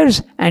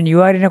disappears and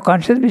you are in a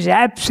consciousness which is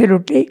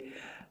absolutely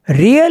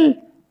real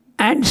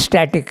and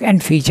static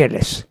and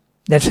featureless.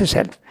 That's a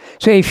self.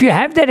 So if you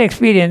have that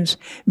experience,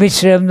 which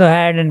Sri Aurobindo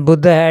had and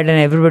Buddha had and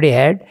everybody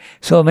had,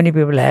 so many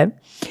people have,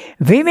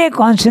 we may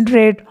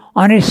concentrate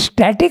on a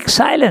static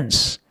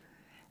silence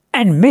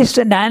and miss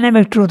the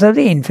dynamic truth of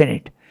the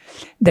infinite.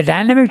 The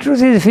dynamic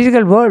truth is the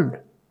physical world,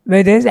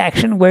 where there is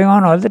action going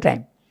on all the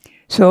time.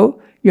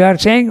 So you are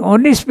saying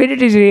only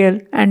spirit is real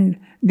and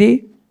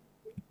the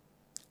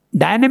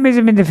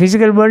dynamism in the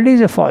physical world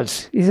is a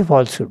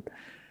falsehood.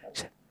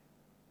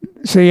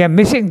 So you are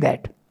missing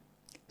that.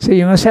 So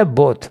you must have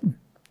both.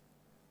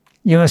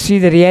 You must see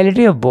the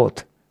reality of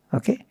both.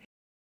 Okay?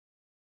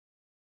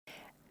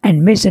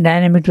 And miss the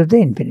dynamic of the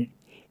infinite.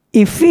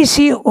 If we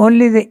see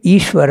only the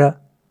Ishvara,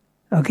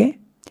 okay,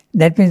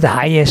 that means the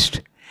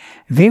highest,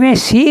 we may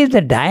see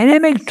the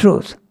dynamic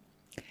truth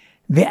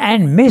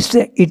and miss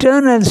the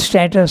eternal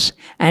status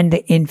and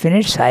the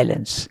infinite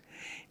silence.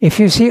 If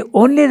you see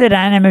only the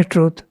dynamic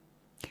truth,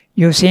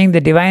 you're seeing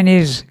the divine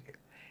is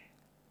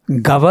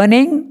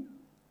governing,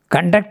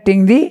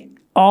 conducting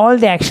all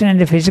the action in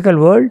the physical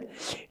world,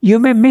 you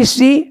may miss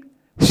the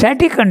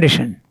static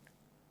condition.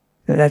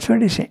 So that's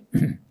what he's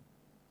saying.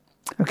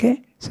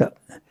 Okay? So,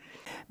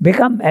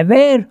 become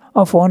aware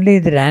of only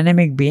the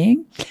dynamic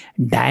being,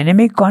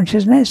 dynamic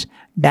consciousness,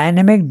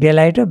 dynamic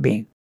delight of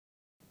being.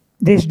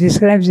 this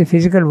describes the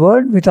physical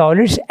world with all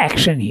its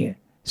action here.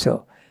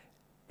 So,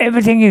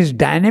 everything is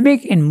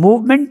dynamic in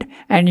movement,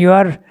 and you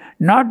are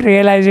not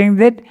realizing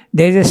that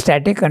there is a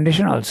static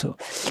condition also.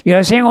 You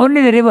are seeing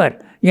only the river.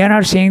 You are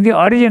not seeing the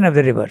origin of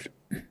the river.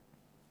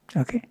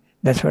 Okay,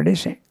 that's what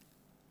he's saying.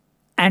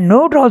 And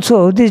note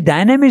also, this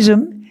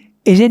dynamism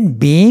is in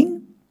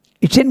being,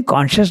 it's in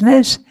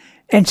consciousness,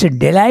 and it's a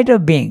delight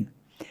of being.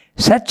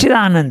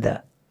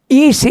 Satchidananda.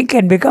 Each thing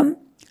can become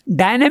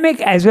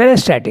dynamic as well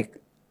as static.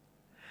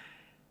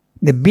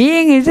 The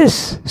being is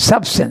this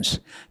substance.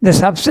 The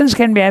substance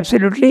can be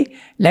absolutely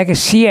like a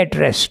sea at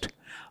rest,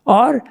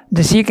 or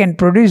the sea can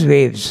produce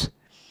waves.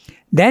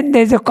 Then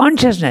there is a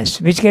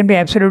consciousness which can be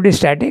absolutely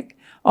static,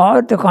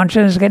 or the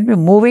consciousness can be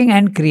moving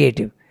and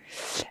creative.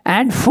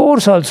 And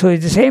force also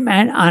is the same,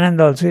 and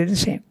Ananda also is the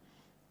same.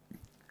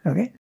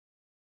 Okay?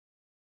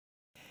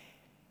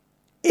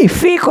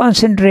 If we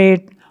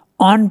concentrate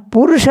on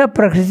Purusha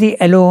Prakriti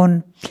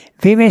alone,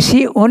 we may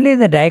see only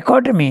the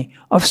dichotomy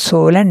of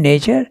soul and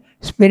nature,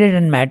 spirit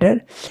and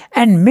matter,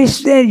 and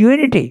miss their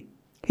unity.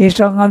 He is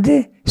talking of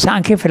the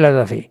Sankhya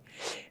philosophy.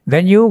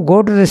 When you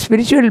go to the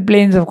spiritual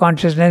planes of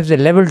consciousness, the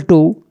level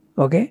 2,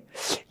 okay,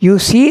 you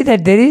see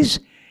that there is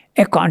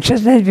a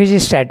consciousness which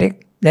is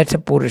static, that's a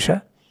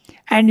Purusha,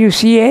 and you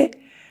see a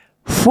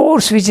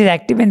force which is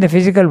active in the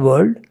physical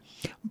world.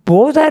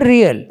 Both are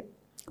real,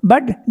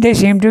 but they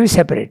seem to be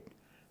separate.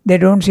 They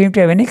don't seem to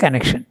have any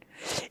connection.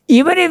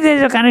 Even if there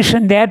is a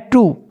connection, they are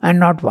two and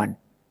not one.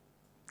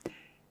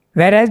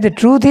 Whereas the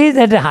truth is,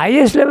 at the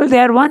highest level, they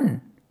are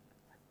one.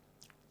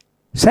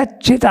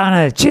 Sat, Chit,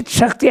 Ananda, Chit,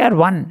 Shakti are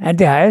one at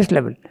the highest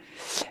level.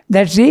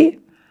 That's the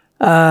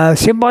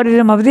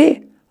symbolism of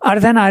the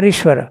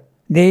Ardhanarishvara.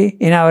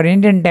 In our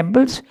Indian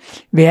temples,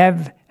 we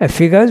have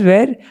figures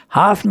where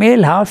half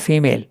male, half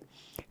female.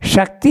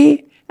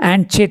 Shakti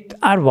and Chit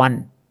are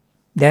one.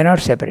 They are not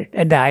separate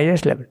at the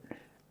highest level.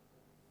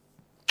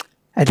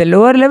 At the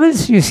lower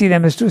levels, you see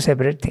them as two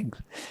separate things.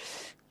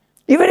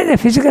 Even in the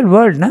physical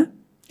world,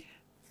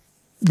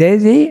 there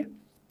is the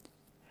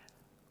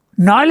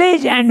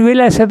knowledge and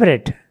will are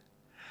separate.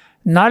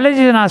 Knowledge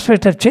is an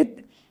aspect of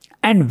Chit,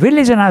 and will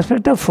is an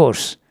aspect of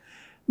force.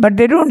 But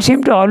they don't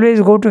seem to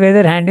always go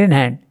together hand in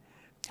hand.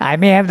 I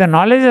may have the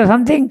knowledge of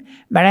something,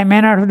 but I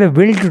may not have the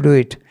will to do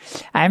it.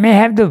 I may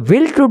have the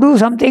will to do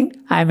something,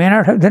 I may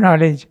not have the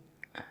knowledge.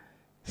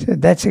 So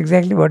that's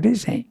exactly what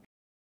he's saying.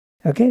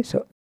 Okay,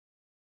 so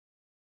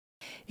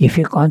if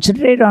we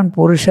concentrate on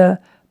Purusha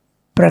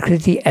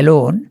Prakriti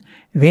alone,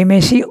 we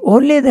may see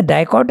only the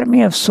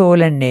dichotomy of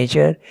soul and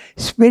nature,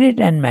 spirit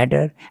and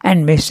matter,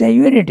 and miss their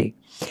unity.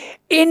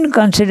 In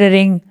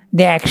considering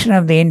the action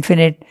of the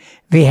infinite,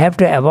 we have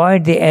to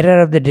avoid the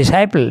error of the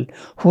disciple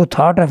who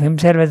thought of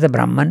himself as the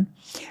Brahman,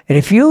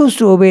 refused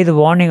to obey the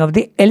warning of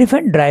the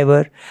elephant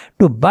driver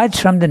to budge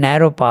from the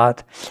narrow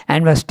path,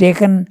 and was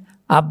taken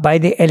up by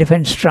the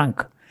elephant's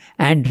trunk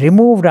and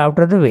removed out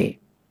of the way.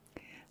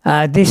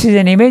 This is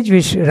an image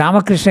which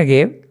Ramakrishna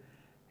gave.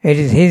 It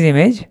is his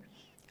image,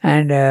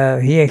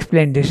 and he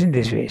explained this in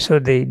this way. So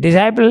the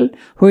disciple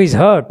who is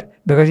hurt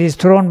because he is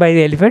thrown by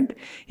the elephant,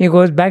 he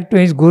goes back to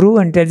his guru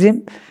and tells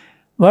him,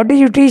 "What did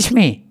you teach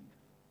me?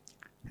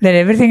 That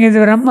everything is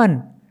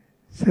Brahman."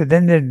 So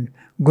then the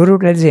guru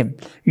tells him,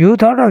 "You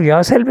thought of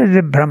yourself as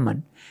the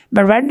Brahman,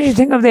 but why did you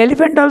think of the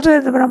elephant also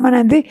as the Brahman,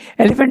 and the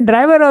elephant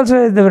driver also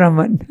as the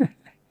Brahman?"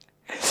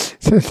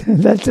 So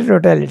that's the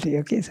totality.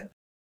 Okay, so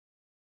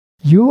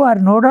you are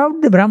no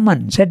doubt the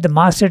Brahman, said the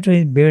master to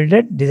his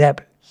bewildered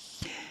disciple.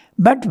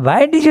 But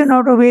why did you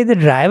not obey the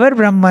driver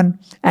Brahman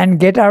and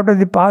get out of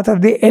the path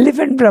of the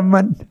elephant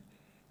Brahman?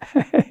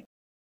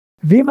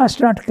 We must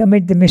not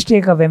commit the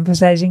mistake of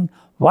emphasizing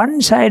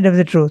one side of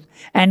the truth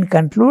and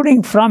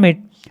concluding from it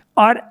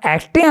or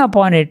acting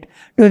upon it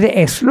to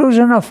the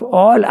exclusion of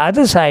all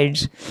other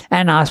sides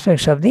and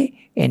aspects of the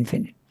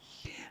infinite.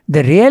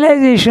 The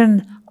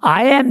realization,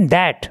 I am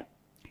that,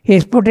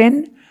 is put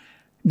in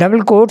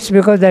double quotes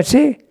because that's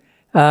a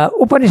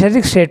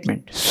Upanishadic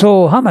statement.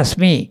 Soham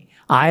asmi,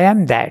 I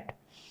am that.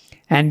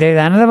 And there is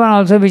another one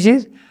also which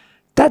is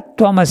Tat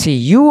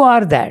Tvamasi, you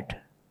are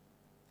that.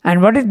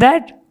 And what is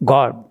that?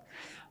 God.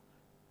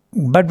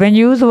 But when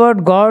you use the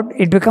word God,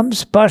 it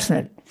becomes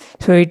personal.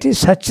 So it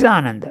is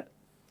Satchidananda.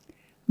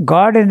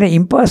 God in the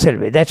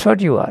impersonal way. That's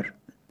what you are,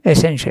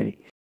 essentially.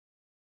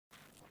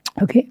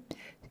 Okay?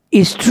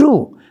 It's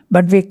true,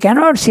 but we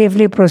cannot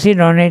safely proceed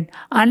on it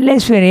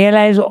unless we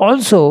realize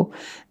also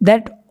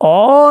that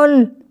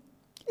all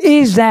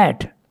is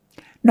that.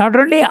 Not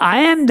only I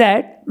am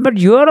that, but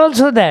you are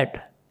also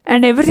that.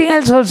 And everything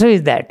else also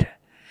is that.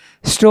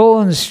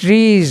 Stones,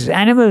 trees,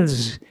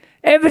 animals,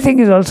 everything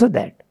is also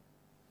that.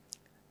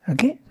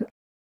 Okay?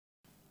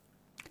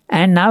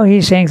 And now he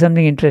is saying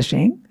something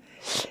interesting.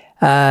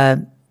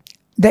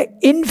 The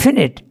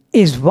infinite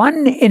is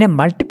one in a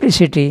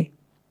multiplicity,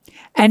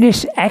 and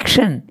its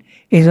action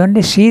is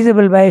only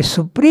seizable by a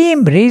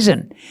supreme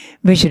reason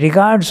which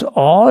regards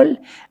all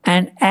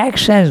and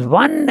acts as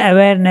one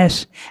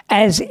awareness,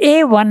 as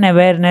a one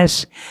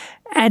awareness,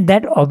 and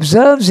that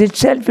observes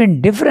itself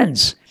in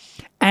difference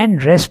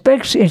and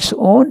respects its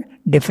own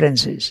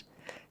differences.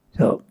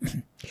 So,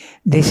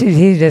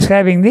 he is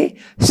describing the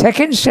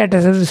second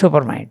status of the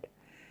supermind.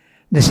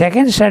 The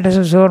second status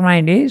of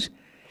supermind is,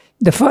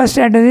 the first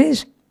status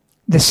is,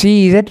 the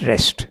sea is at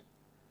rest.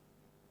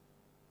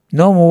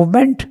 No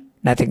movement,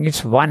 nothing,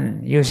 it's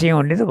one. You see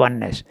only the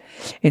oneness.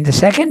 In the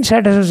second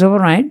status of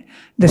supermind,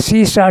 the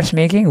sea starts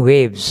making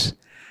waves.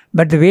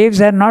 But the waves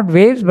are not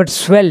waves, but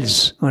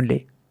swells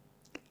only.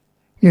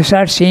 You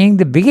start seeing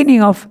the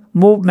beginning of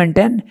movement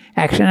and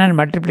action and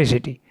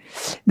multiplicity.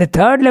 The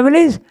third level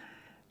is,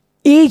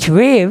 each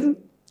wave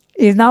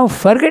is now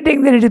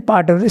forgetting that it is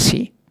part of the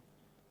sea.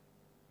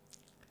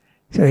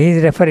 So he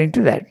is referring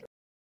to that.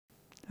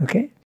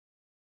 Okay?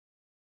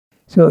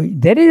 So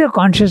there is a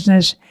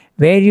consciousness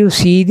where you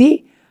see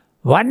the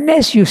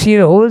oneness, you see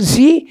the whole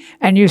sea,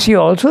 and you see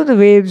also the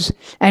waves,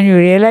 and you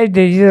realize that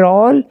these are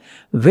all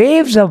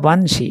waves of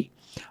one sea.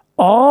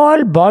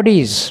 All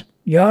bodies,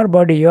 your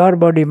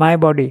body, my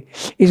body,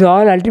 is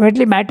all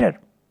ultimately matter.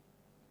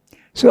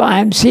 So I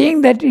am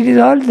seeing that it is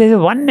all, there is a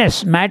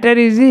oneness. Matter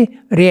is the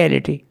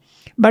reality.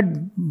 But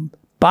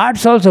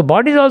parts also,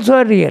 bodies also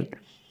are real.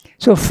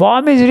 So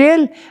form is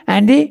real,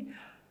 and the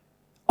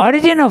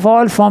origin of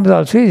all forms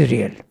also is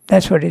real.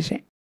 That's what he's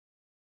saying.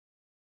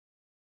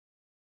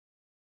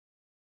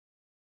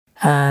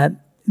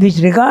 Which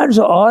regards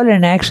all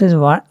and acts as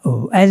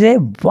a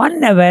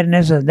one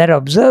awareness that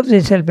observes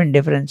itself in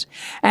difference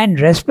and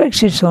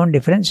respects its own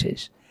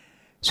differences.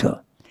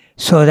 So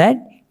that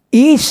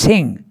each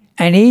thing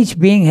and each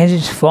being has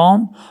its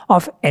form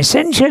of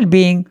essential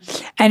being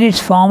and its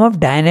form of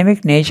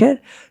dynamic nature,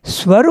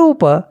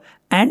 Swarupa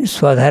and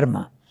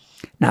Swadharma.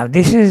 Now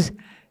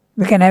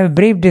we can have a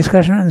brief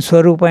discussion on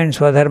Swarupa and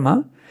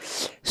Swadharma.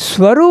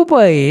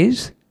 Swarupa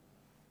is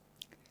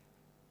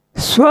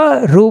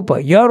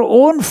Swarupa, your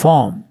own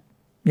form,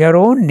 your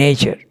own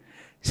nature.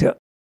 So,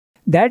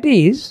 that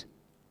is,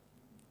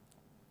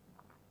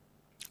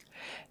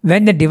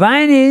 when the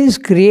divine is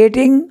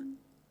creating,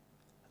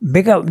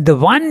 the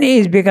one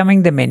is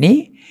becoming the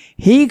many,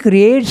 he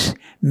creates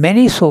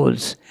many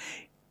souls.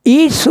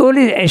 Each soul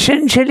is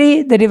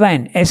essentially the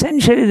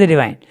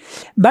divine,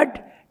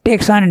 but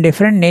takes on a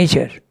different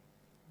nature.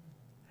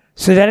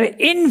 So there are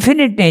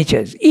infinite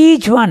natures.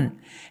 Each one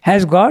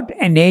has got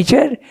a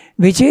nature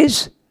which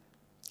is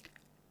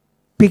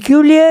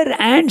peculiar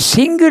and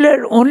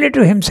singular only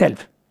to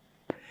himself.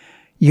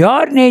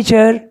 Your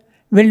nature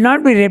will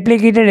not be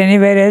replicated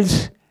anywhere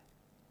else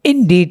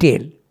in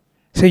detail.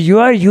 So you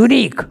are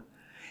unique.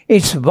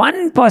 It's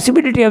one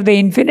possibility of the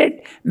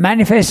infinite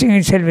manifesting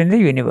itself in the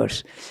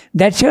universe.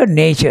 That's your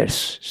nature,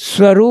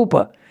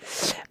 Swarupa.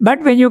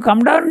 But when you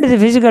come down into the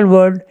physical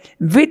world,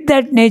 with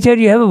that nature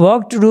you have a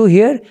work to do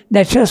here,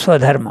 that's your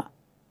Swadharma.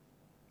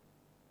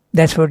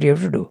 That's what you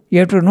have to do. You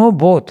have to know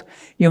both.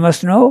 You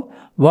must know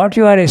what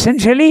you are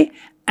essentially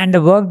and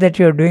the work that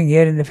you are doing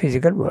here in the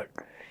physical world.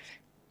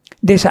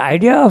 This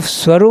idea of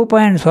Swarupa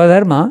and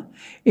Swadharma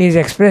is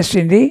expressed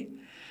in the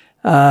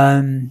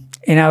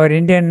in our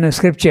Indian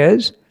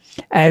scriptures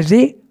as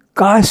the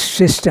caste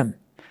system.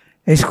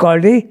 It's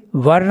called the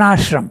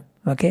Varnashram.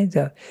 Okay,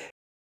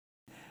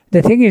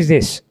 the thing is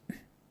this: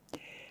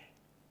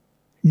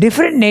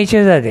 different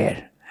natures are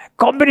there,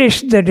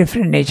 combinations of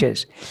different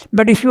natures.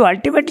 But if you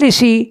ultimately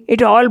see,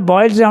 it all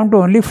boils down to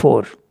only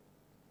four.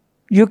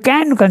 You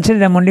can consider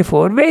them only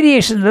four,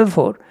 variations of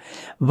four.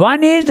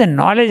 One is the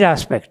knowledge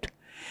aspect.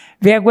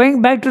 We are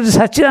going back to the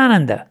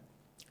Satchidananda,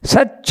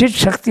 Sat Chit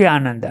Shakti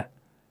Ananda.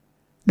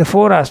 The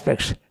four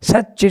aspects,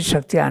 Sat Chit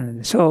Shakti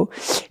Ananda. So,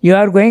 you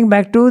are going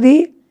back to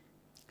the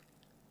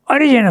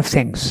origin of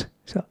things.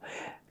 So,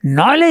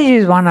 knowledge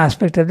is one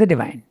aspect of the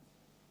divine.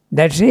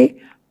 That's the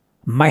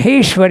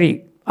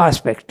Maheshwari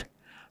aspect.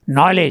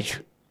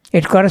 Knowledge.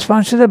 It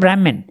corresponds to the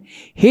Brahmin.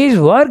 His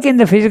work in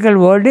the physical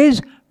world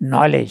is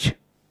knowledge.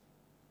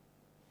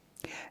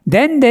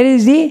 Then there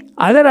is the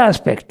other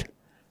aspect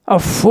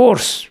of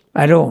force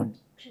alone.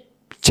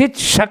 Chit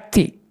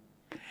Shakti.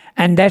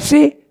 And that's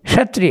the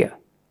Kshatriya.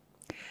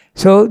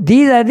 So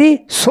these are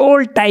the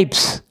soul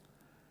types.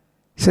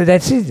 So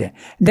that's it.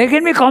 There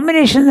can be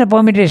combinations and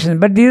permutations,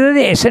 but these are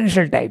the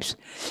essential types.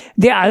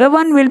 The other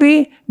one will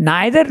be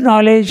neither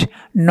knowledge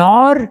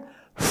nor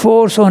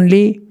force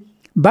only,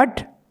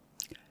 but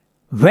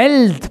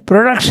wealth,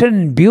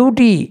 production,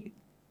 beauty.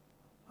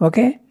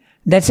 Okay?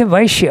 That's a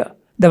Vaishya,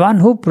 the one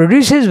who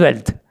produces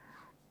wealth.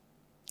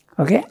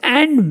 Okay?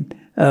 And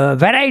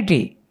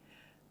variety.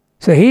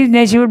 So his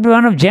nature would be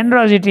one of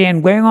generosity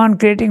and going on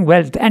creating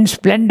wealth and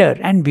splendor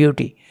and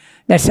beauty.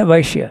 That's a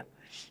Vaishya.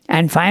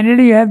 And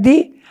finally you have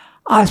the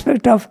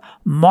aspect of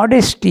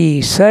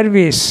modesty,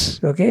 service,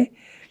 okay,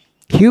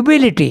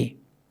 humility,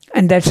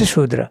 and that's a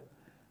Shudra.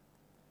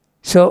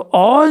 So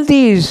all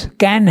these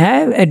can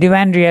have a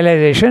divine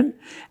realization,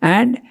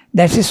 and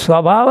that's the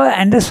Swabhava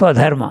and the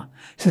Swadharma.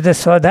 So the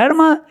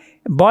Swadharma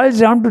boils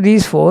down to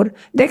these four.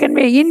 There can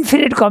be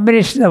infinite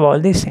combinations of all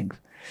these things.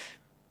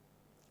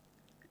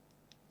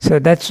 So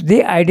that's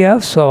the idea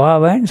of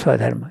Swabhava and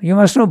Swadharma. You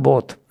must know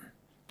both.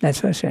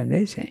 That's what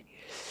Swami is saying.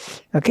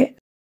 Okay?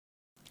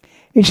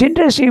 It's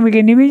interesting, we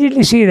can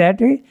immediately see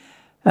that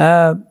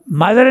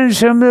Mother and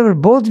Srimada were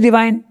both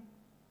divine.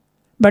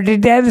 But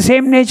did they have the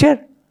same nature?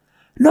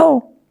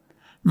 No.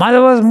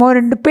 Mother was more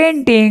into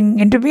painting,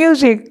 into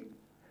music.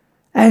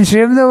 And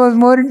Srimada was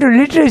more into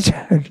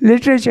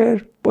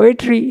literature,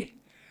 poetry.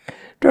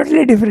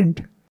 Totally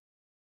different.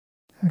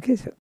 Okay,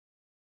 so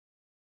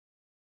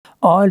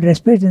all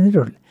respect in the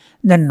total.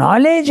 The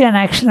knowledge and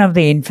action of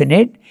the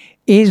infinite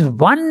is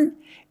one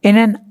in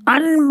an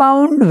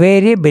unbound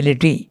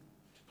variability.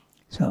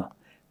 So,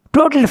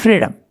 total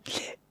freedom.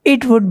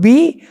 It would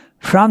be,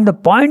 from the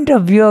point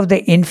of view of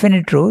the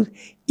infinite truth,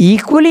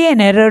 equally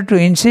an error to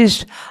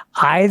insist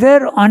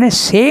either on a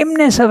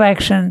sameness of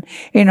action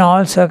in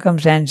all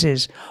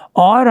circumstances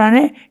or on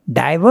a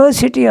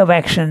diversity of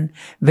action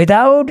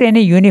without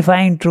any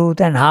unifying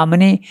truth and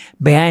harmony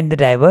behind the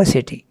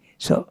diversity.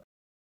 So,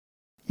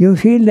 you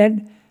feel that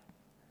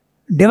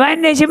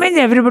divine nature means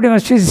everybody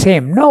must be the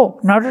same. No,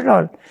 not at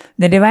all.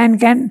 The divine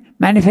can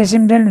manifest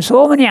himself in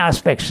so many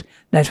aspects.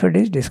 That's what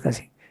he is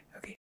discussing.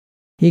 Okay.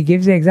 He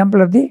gives the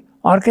example of the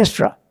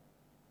orchestra.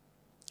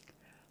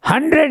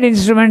 100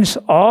 instruments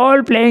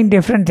all playing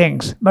different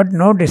things, but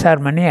no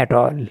disharmony at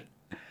all.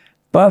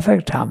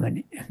 Perfect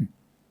harmony.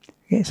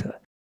 Okay, so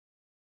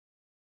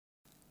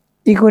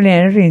equally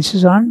error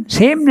insists on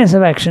sameness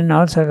of action in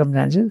all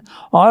circumstances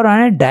or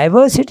on a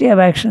diversity of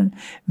action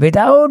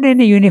without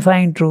any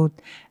unifying truth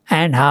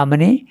and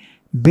harmony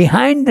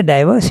behind the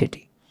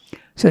diversity.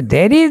 So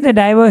there is the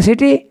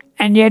diversity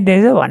and yet there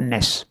is a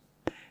oneness.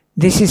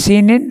 This is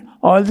seen in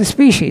all the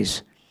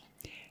species.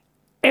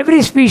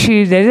 Every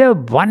species there is a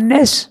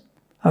oneness.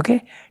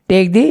 Okay,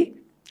 take the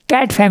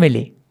cat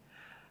family.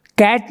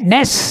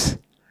 Catness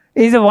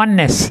is a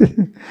oneness.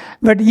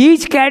 But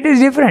each cat is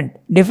different.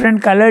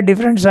 Different color,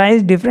 different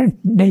size, different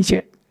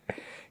nature.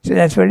 So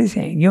that's what he's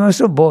saying. You must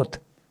do both.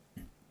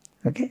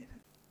 Okay.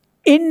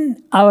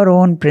 In our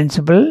own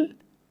principle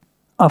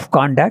of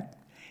conduct,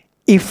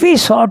 if we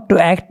sought to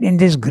act in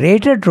this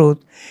greater truth,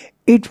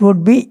 it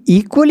would be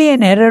equally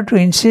an error to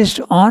insist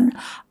on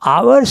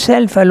our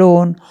self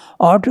alone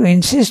or to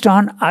insist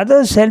on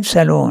other selves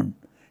alone.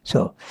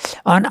 So,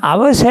 on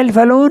our self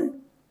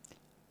alone,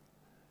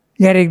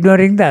 you are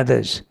ignoring the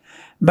others.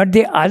 But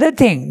the other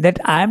thing, that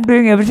I am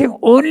doing everything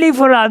only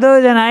for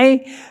others and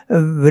I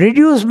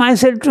reduce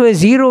myself to a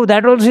zero,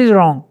 that also is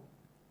wrong.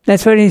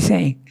 That's what he is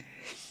saying.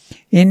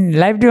 In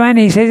Life Divine,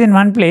 he says in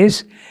one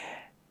place,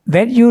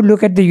 when you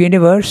look at the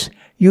universe,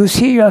 you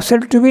see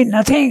yourself to be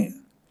nothing.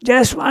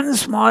 Just one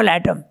small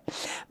atom.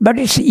 But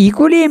it's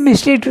equally a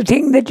mistake to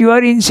think that you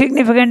are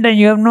insignificant and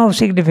you have no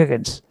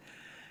significance.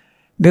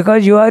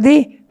 Because you are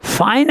the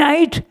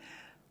finite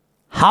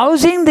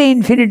housing the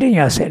infinite in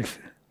yourself.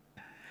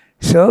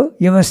 So,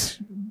 you must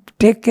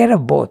take care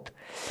of both.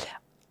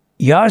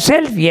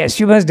 Yourself, yes,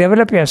 you must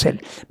develop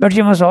yourself. But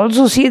you must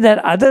also see that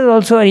others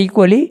also are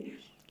equally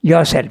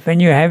yourself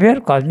when you have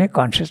your cosmic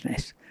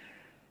consciousness.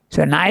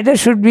 So, neither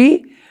should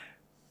be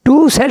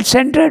too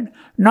self-centered,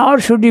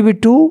 nor should you be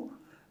too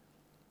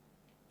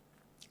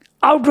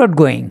outward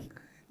going.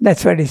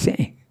 That's what he's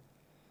saying.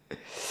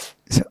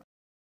 So,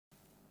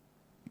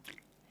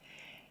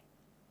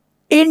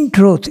 in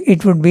truth,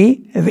 it would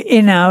be,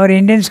 in our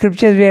Indian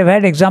scriptures, we have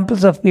had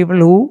examples of people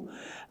who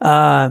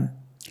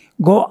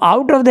go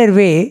out of their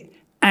way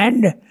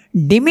and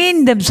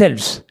demean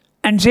themselves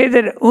and say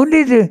that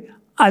only the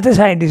other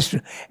side is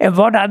true. And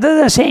what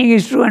others are saying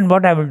is true and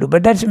what I will do.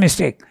 But that's a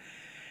mistake.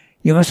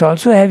 You must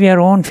also have your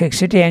own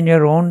fixity and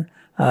your own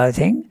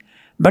thing,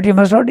 but you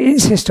must not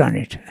insist on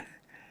it.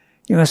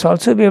 You must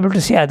also be able to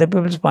see other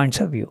people's points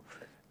of view.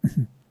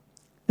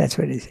 That's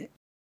what he said.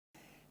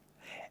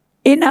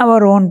 In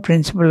our own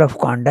principle of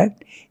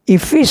conduct,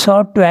 if we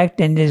sought to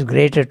act in this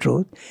greater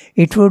truth,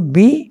 it would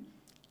be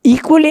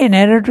equally an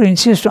error to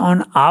insist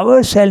on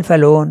our self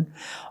alone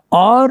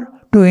or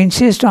to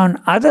insist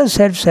on other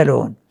selves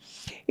alone.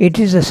 It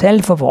is the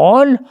self of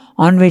all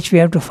on which we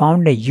have to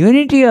found a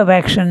unity of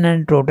action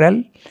and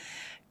total,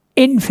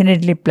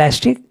 infinitely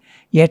plastic,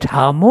 yet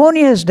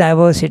harmonious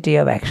diversity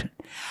of action.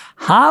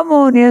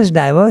 Harmonious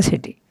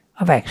diversity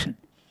of action.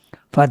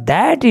 For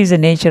that is the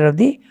nature of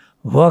the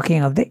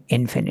working of the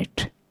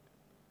infinite.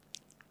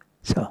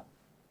 So,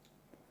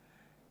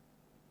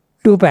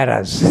 2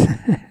 paras.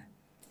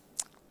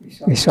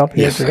 We stop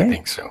here yes, today. I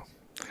think so.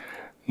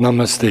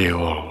 Namaste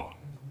all.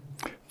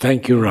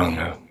 Thank you,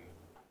 Ranga.